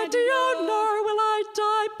Elidio, nor will I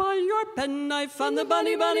die by your penknife on the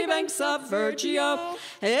bonny, bonny banks of Virgio.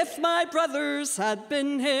 If my brothers had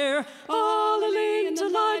been here, all Aline and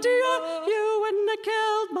Elidio, you wouldn't have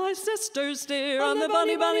killed my sisters dear on the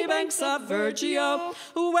bonny, bonny banks of Virgio.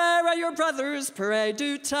 Where are your brothers, pray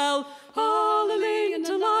do tell, all Aline and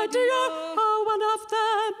Elidio? Oh, one of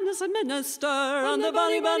them is a minister on the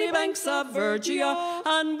bonny, bonny banks of Virgio.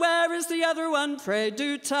 And where is the other one, pray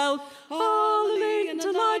do tell, all Aline and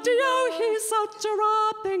Elidio? He's out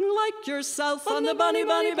robbing like yourself on the bonny,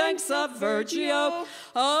 bonny banks of Virgio.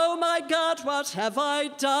 Oh my God, what have I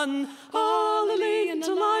done, all Aline and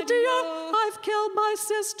Elidio? I've killed my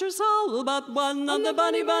sisters all but one on the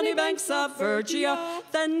bonny, bonny banks of Virgio.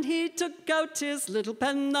 Then he took out his little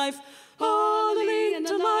penknife, all Aline and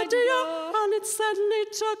Elidio, and it said he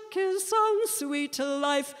took his own sweet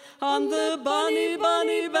life on the bonny,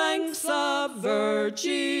 bonny banks of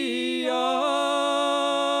Virgio.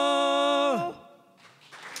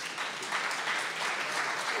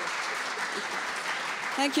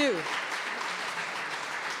 Thank you.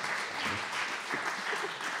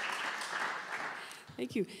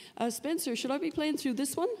 Thank you. Spencer, should I be playing through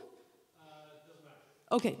this one? Doesn't matter.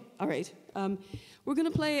 Okay, all right. We're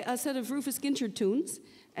going to play a set of Rufus Ginchard tunes,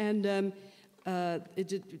 and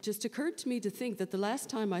it just occurred to me to think that the last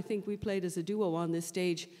time I think we played as a duo on this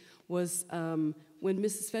stage was when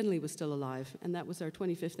Mrs. Fenley was still alive, and that was our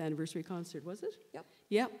 25th anniversary concert, was it? Yep.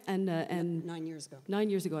 Yeah, and 9 years ago. 9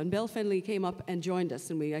 years ago, and Belle Fenley came up and joined us,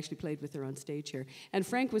 and we actually played with her on stage here. And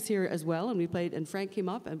Frank was here as well, and we played, and Frank came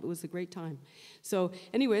up, and it was a great time. So,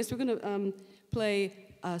 anyways, we're going to play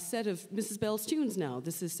a set of Mrs. Bell's tunes now.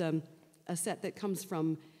 This is a set that comes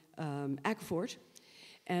from Ackford,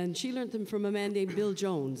 and she learned them from a man named Bill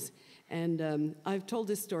Jones. And I've told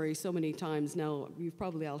this story so many times now, you've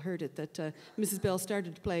probably all heard it, that Mrs. Bell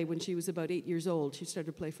started to play when she was about 8 years old. She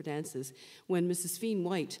started to play for dances when Mrs. Feen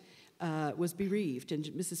White was bereaved, and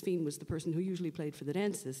Mrs. Feen was the person who usually played for the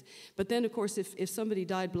dances. But then, of course, if somebody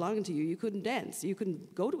died belonging to you, you couldn't dance. You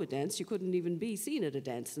couldn't go to a dance. You couldn't even be seen at a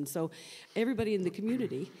dance. And so everybody in the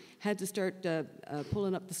community had to start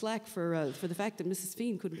pulling up the slack for the fact that Mrs.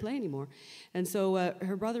 Feen couldn't play anymore. And so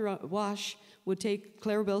her brother Wash would take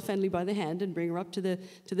Clarabelle Fenley by the hand and bring her up to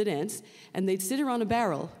the dance, and they'd sit her on a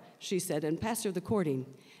barrel, she said, and pass her the cording,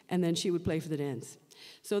 and then she would play for the dance.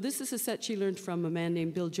 So this is a set she learned from a man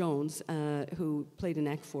named Bill Jones, who played in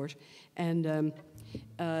Act Fort. And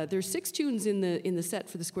there's 6 tunes in the set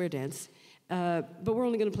for the square dance, but we're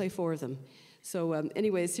only going to play 4 of them. So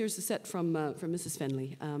anyways, here's the set from Mrs.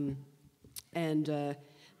 Fenley. And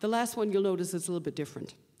the last one you'll notice is a little bit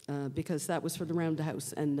different, because that was for the round the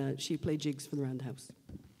house, and she played jigs for the round the house.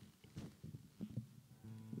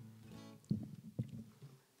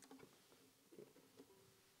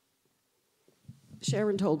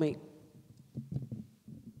 Sharon told me,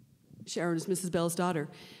 Sharon is Mrs. Bell's daughter,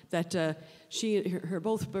 that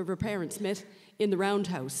both of her parents met in the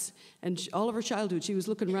roundhouse, and all of her childhood she was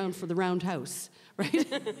looking around for the roundhouse, right?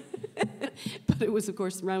 But it was, of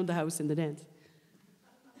course, round the house in the dance.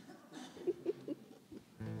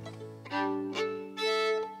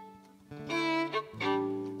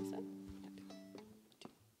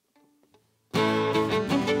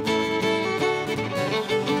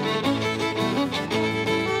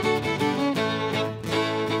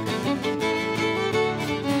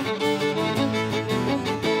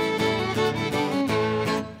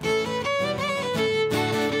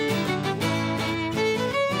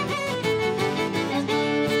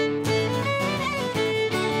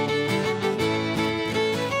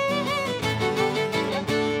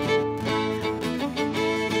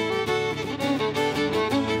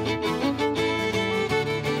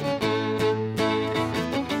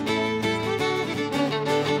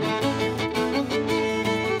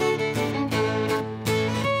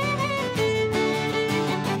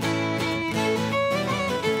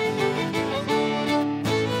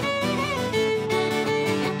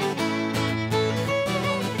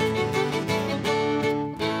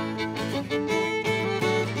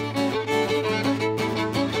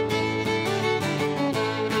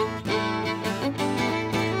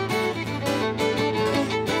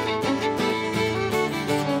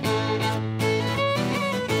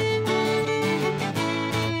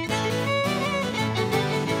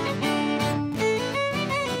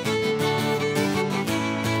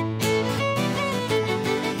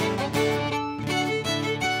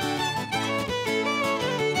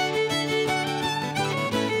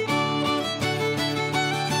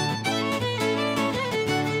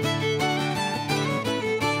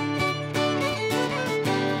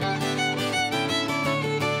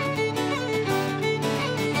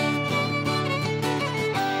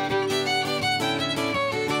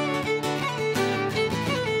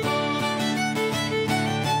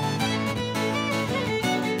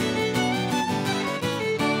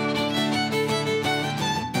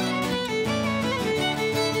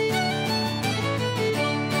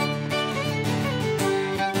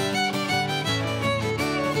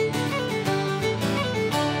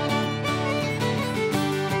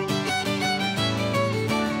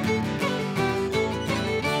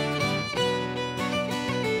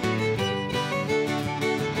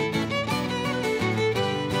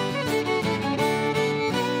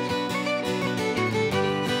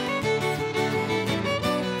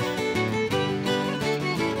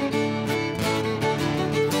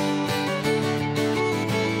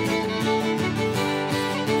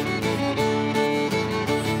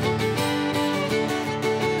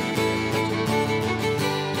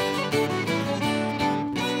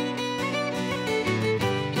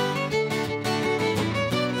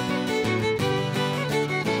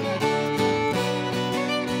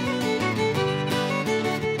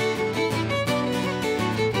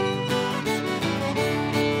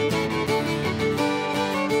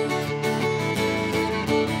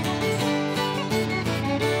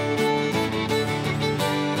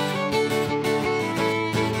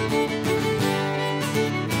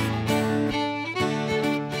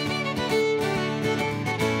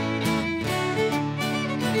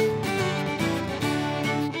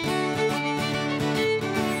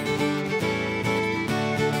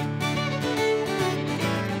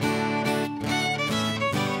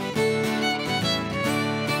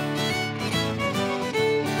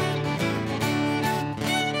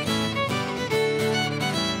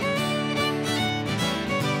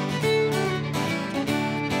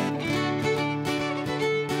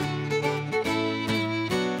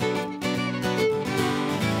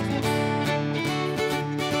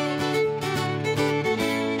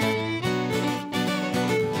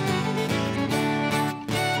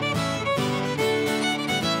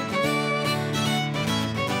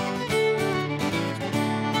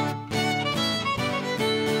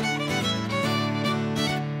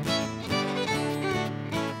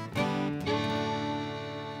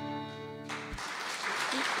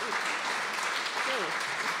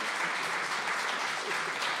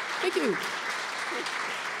 Thank you.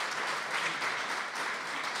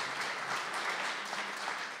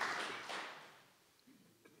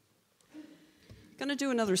 Going to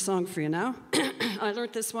do another song for you now. I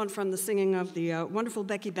learned this one from the singing of the wonderful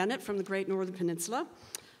Becky Bennett from the Great Northern Peninsula,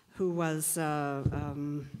 who was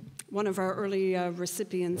one of our early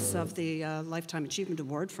recipients of the Lifetime Achievement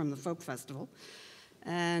Award from the Folk Festival.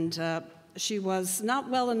 And she was not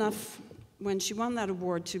well enough when she won that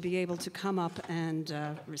award to be able to come up and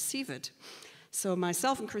receive it. So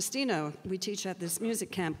myself and Christina, we teach at this music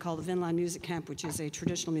camp called the Vinland Music Camp, which is a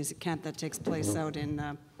traditional music camp that takes place out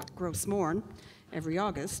in Gross Mourne every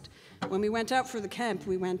August. When we went out for the camp,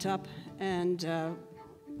 we went up and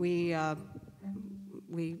we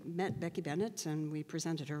met Becky Bennett and we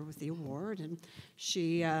presented her with the award. And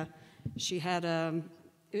she had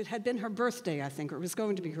it had been her birthday, I think, or it was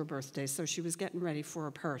going to be her birthday, so she was getting ready for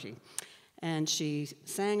a party. And she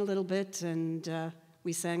sang a little bit, and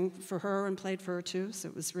we sang for her and played for her too, so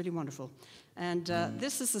it was really wonderful. And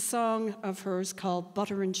this is a song of hers called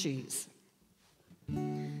Butter and Cheese.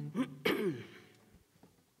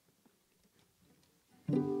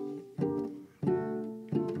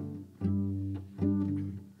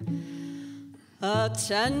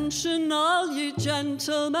 Attention, all ye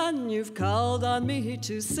gentlemen, you've called on me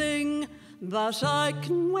to sing, but I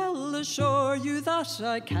can well assure you that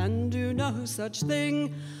I can do no such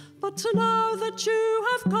thing. But now that you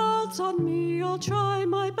have called on me, I'll try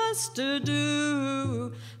my best to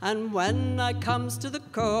do. And when I comes to the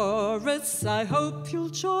chorus, I hope you'll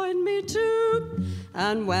join me too.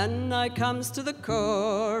 And when I comes to the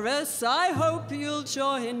chorus, I hope you'll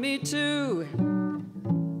join me too.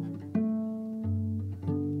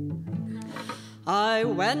 I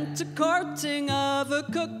went a courting of a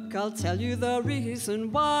cook, I'll tell you the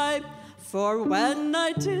reason why. For when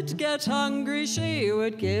I did get hungry, she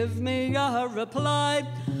would give me a reply.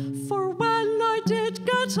 For when I did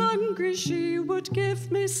get hungry, she would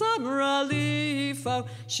give me some relief. Oh,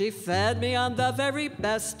 she fed me on the very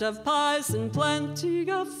best of pies and plenty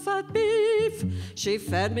of fat beef. She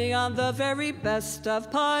fed me on the very best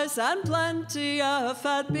of pies and plenty of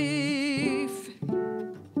fat beef.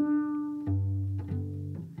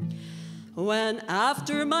 When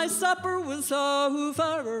after my supper was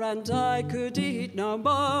over and I could eat no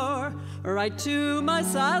more, right to my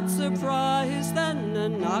sad surprise then a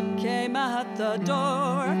knock came at the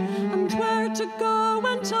door. And where to go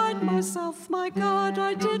and hide myself, my God,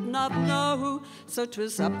 I did not know. So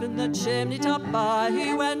 'twas up in the chimney top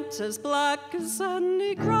I went, as black as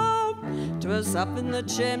any crow. 'Twas up in the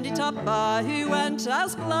chimney top I went,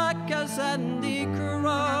 as black as any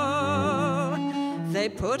crow. They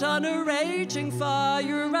put on a raging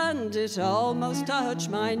fire and it almost touched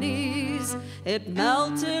my knees. It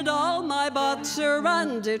melted all my butter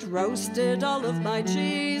and it roasted all of my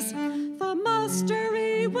cheese. The master,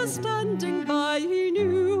 he was standing by, he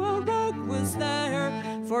knew a rogue was there.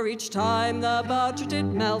 For each time the butter did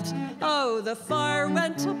melt, oh, the fire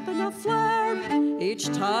went up in a flare. Each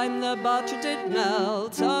time the butter did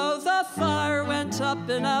melt, oh, the fire went up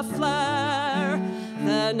in a flare.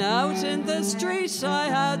 Then out in the street I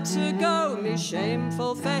had to go, me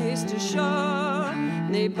shameful face to show.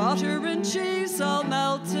 Me butter and cheese all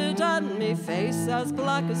melted and me face as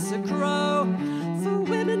black as a crow. The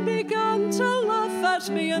women began to laugh at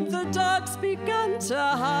me and the dogs began to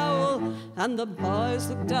howl. And the boys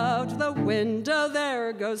looked out the window,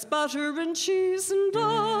 there goes butter and cheese and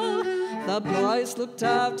all. The boys looked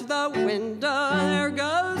out the window, there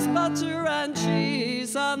goes butter and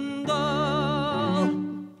cheese and all.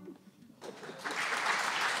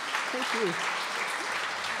 Thank you.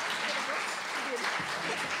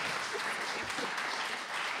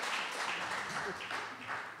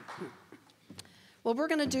 Well, we're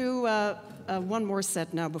going to do one more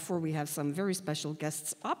set now before we have some very special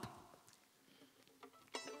guests up.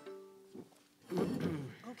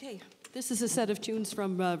 Okay, this is a set of tunes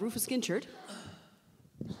from Rufus Ginchard.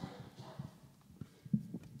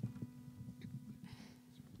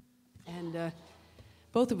 And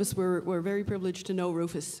both of us were very privileged to know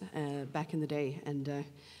Rufus back in the day. And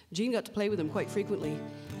Jean got to play with him quite frequently.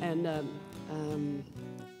 And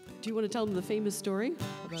do you want to tell them the famous story?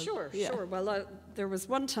 Sure. Well, there was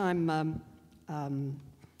one time,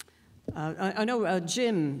 I know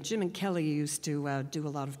Jim and Kelly used to do a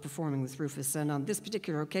lot of performing with Rufus, and on this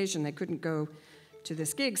particular occasion they couldn't go to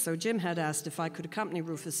this gig, so Jim had asked if I could accompany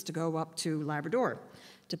Rufus to go up to Labrador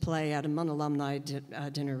to play at a MUN alumni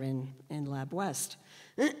dinner in Lab West.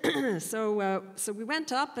 So we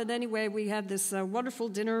went up, and anyway, we had this wonderful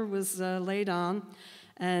dinner was laid on.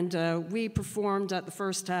 And we performed at the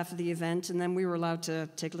first half of the event, and then we were allowed to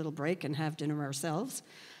take a little break and have dinner ourselves.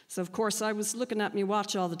 So, of course, I was looking at my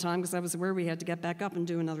watch all the time because I was aware we had to get back up and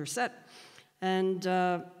do another set. And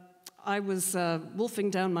I was wolfing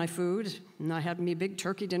down my food, and I had me big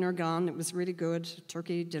turkey dinner gone. It was really good,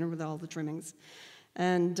 turkey dinner with all the trimmings.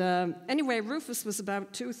 And anyway, Rufus was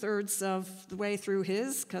about 2/3 of the way through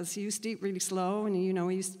his, because he used to eat really slow, and he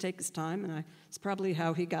used to take his time, and it's probably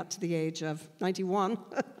how he got to the age of 91.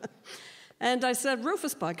 And I said,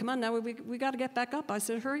 Rufus, boy, come on now, we got to get back up. I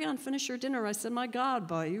said, hurry on, finish your dinner. I said, my God,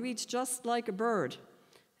 boy, you eat just like a bird.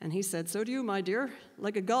 And he said, so do you, my dear,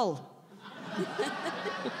 like a gull.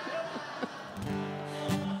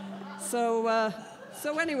 So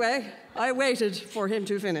anyway, I waited for him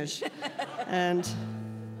to finish. And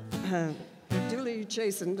duly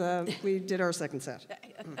chastened, we did our second set.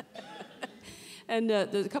 And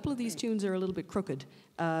a couple of these tunes are a little bit crooked.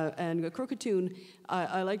 And a crooked tune,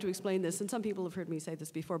 I like to explain this, and some people have heard me say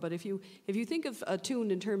this before, but if you think of a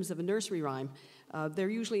tune in terms of a nursery rhyme, they're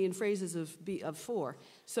usually in phrases of 4.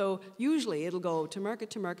 So usually it'll go to market,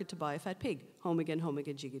 to buy a fat pig, home again,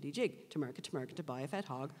 jiggity jig, to market, to buy a fat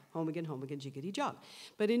hog, home again, jiggity jog.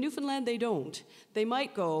 But in Newfoundland they don't. They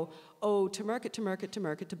might go, oh, to market,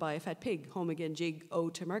 to buy a fat pig, home again, jig, oh,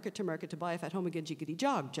 to market, to buy a fat, home again, jiggity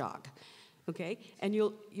jog, jog. Okay, and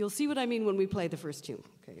you'll see what I mean when we play the first tune.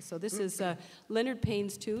 Okay, so this is Leonard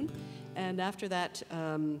Payne's tune, and after that,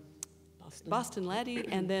 Boston Laddie,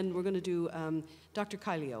 and then we're going to do Dr.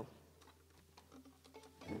 Kylio.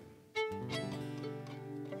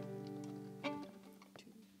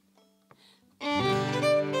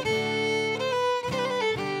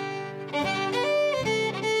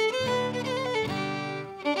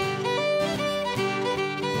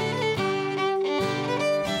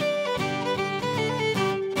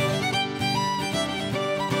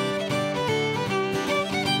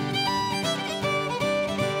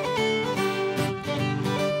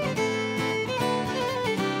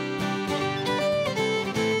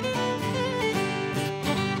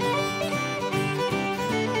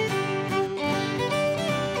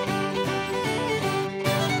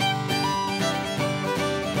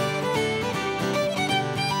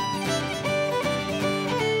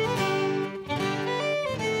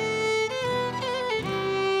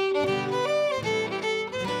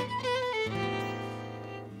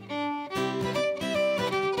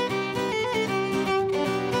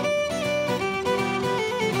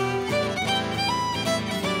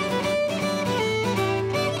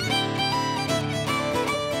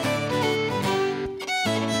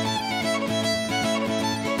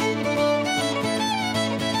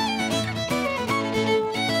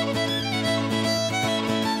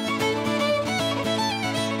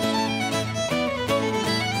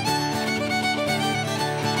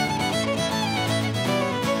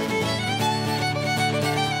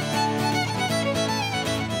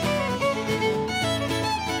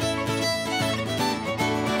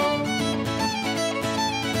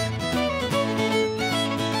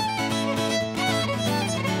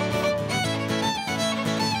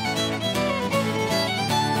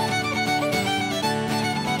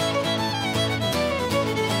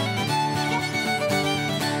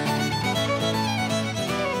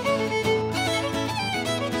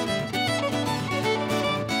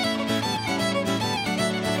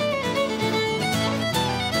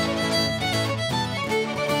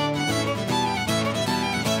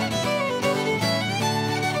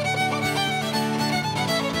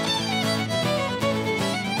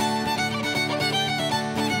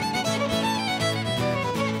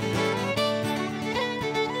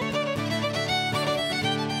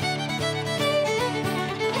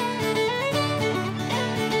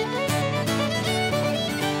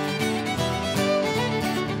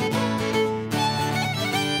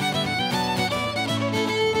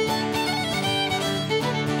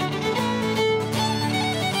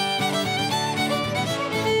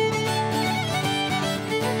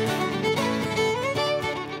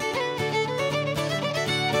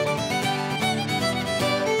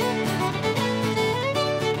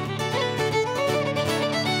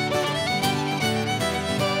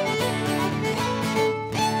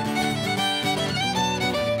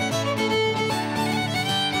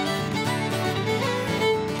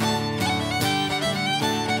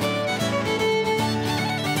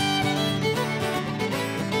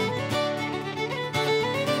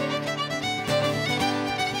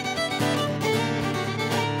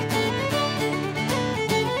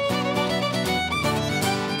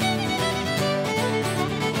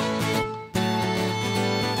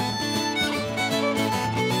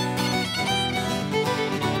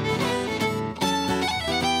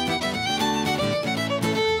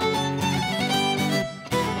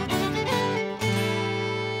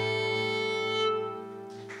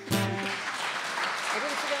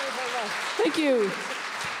 Thank you.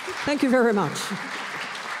 Thank you very much.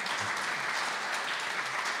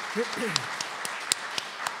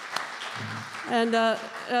 And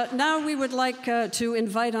now we would like to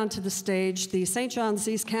invite onto the stage the St. John's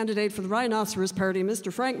East candidate for the Rhinoceros Party,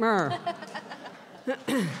 Mr. Frank Marr.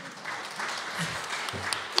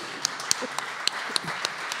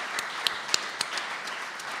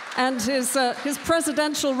 And his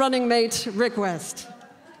presidential running mate, Rick West.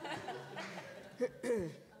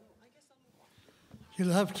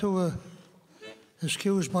 You'll have to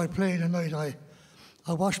excuse my playing tonight.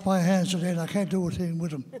 I washed my hands today and I can't do a thing with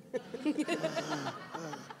them.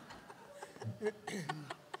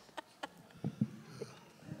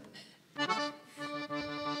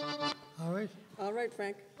 All right? All right,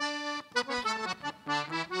 Frank.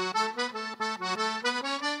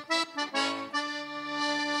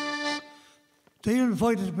 They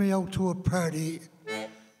invited me out to a party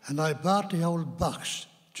and I bought the old box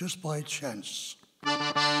just by chance.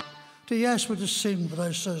 They asked me to sing, but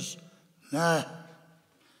I says, nah,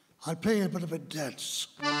 I'll play a bit of a dance.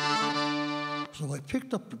 So I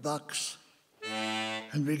picked up the box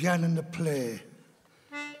and began in the play.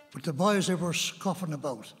 But the boys, they were scoffing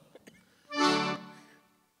about.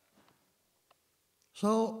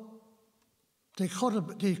 So they cut a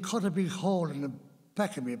big hole in the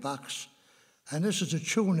back of my box, and this is a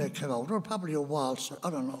tune that came out, or probably a waltz, I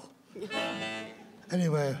don't know.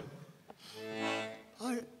 Anyway,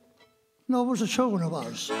 no, it was a tune, it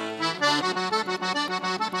was.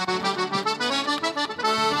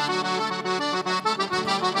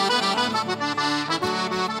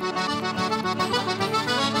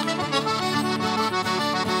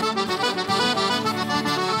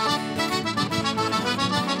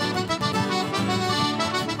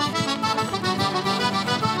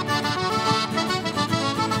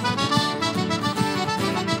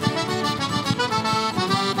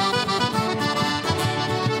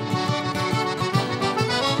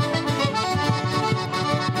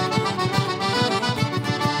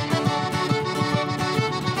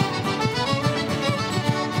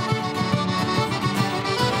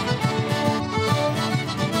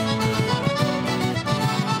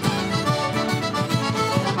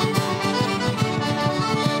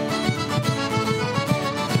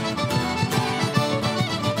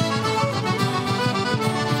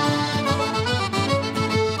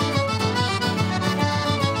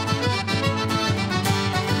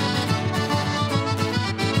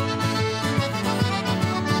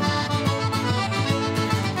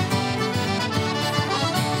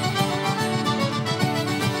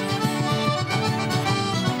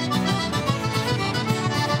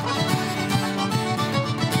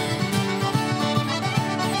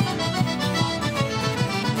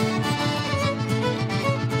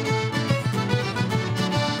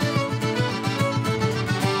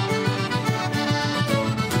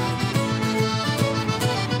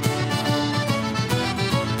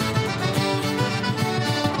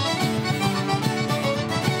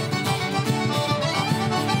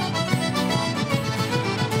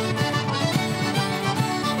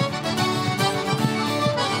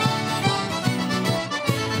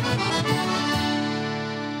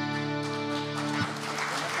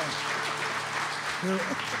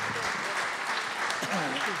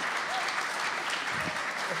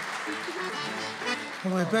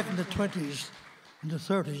 Anyway, back in the 20s, in the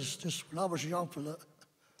 30s, just when I was a young fella,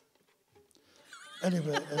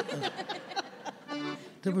 anyway,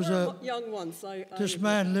 there was a young ones. this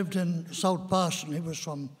man lived in South Boston. He was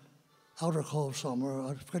from Outer Cove somewhere.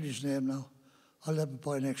 I forget his name now. I'll have it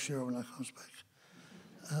by next year when I comes back.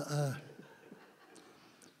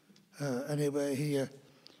 Anyway,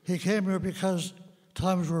 he came here because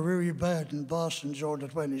times were very bad in Boston during the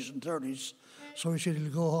 20s and 30s, so he said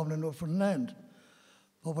he'd go home to Newfoundland.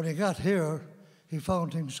 But when he got here, he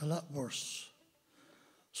found things a lot worse.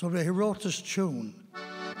 So he wrote this tune,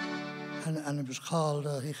 and it was called,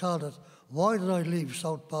 he called it, Why Did I Leave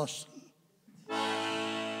South Boston?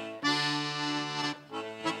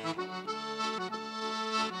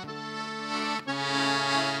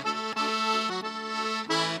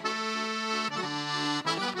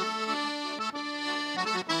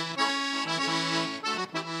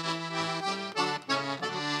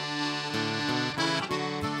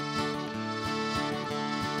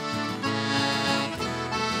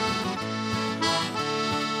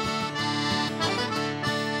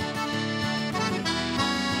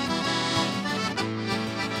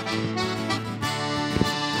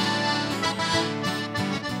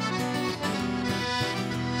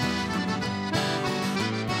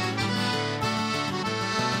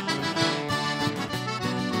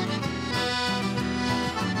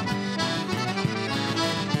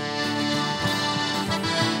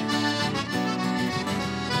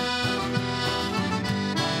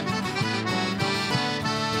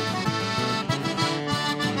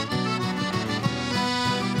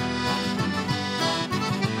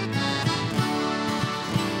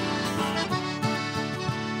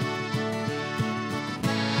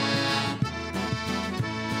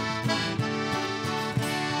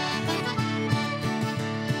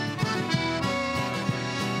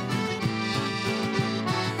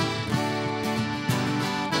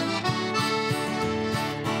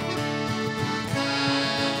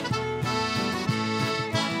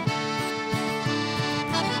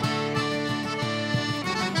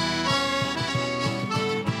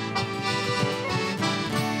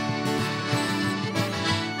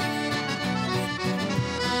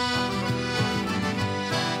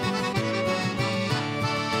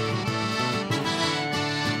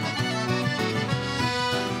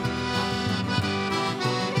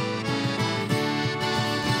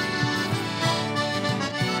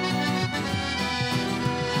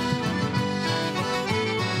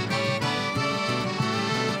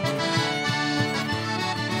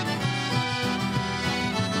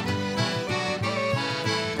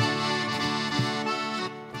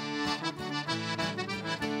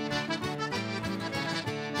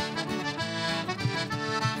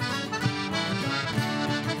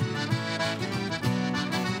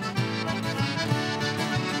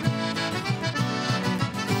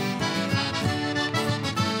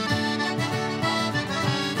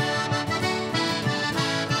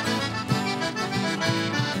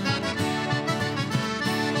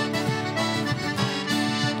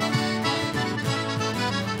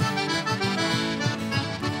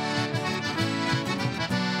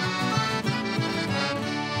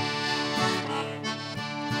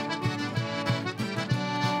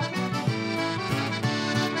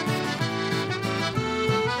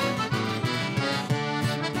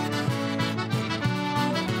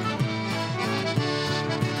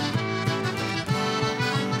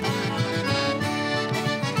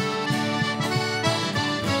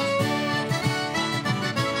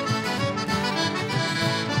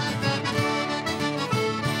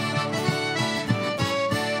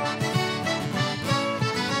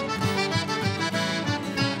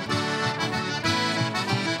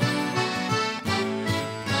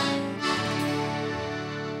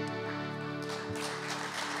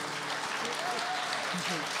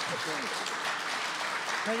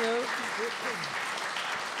 Hello.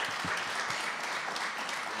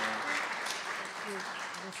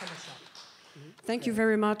 Thank you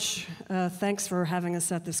very much. Thanks for having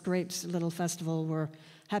us at this great little festival. We're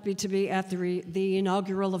happy to be at the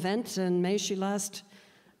inaugural event, and may she last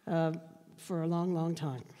for a long, long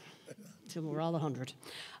time, till we're all 100.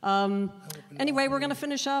 Anyway, we're going to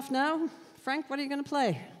finish off now. Frank, what are you going to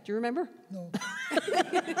play? Do you remember? No.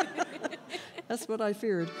 That's what I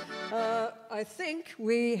feared. I think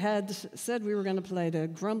we had said we were going to play The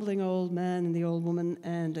Grumbling Old Man and the Old Woman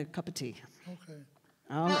and A Cup of Tea. Okay.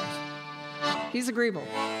 All right. He's agreeable.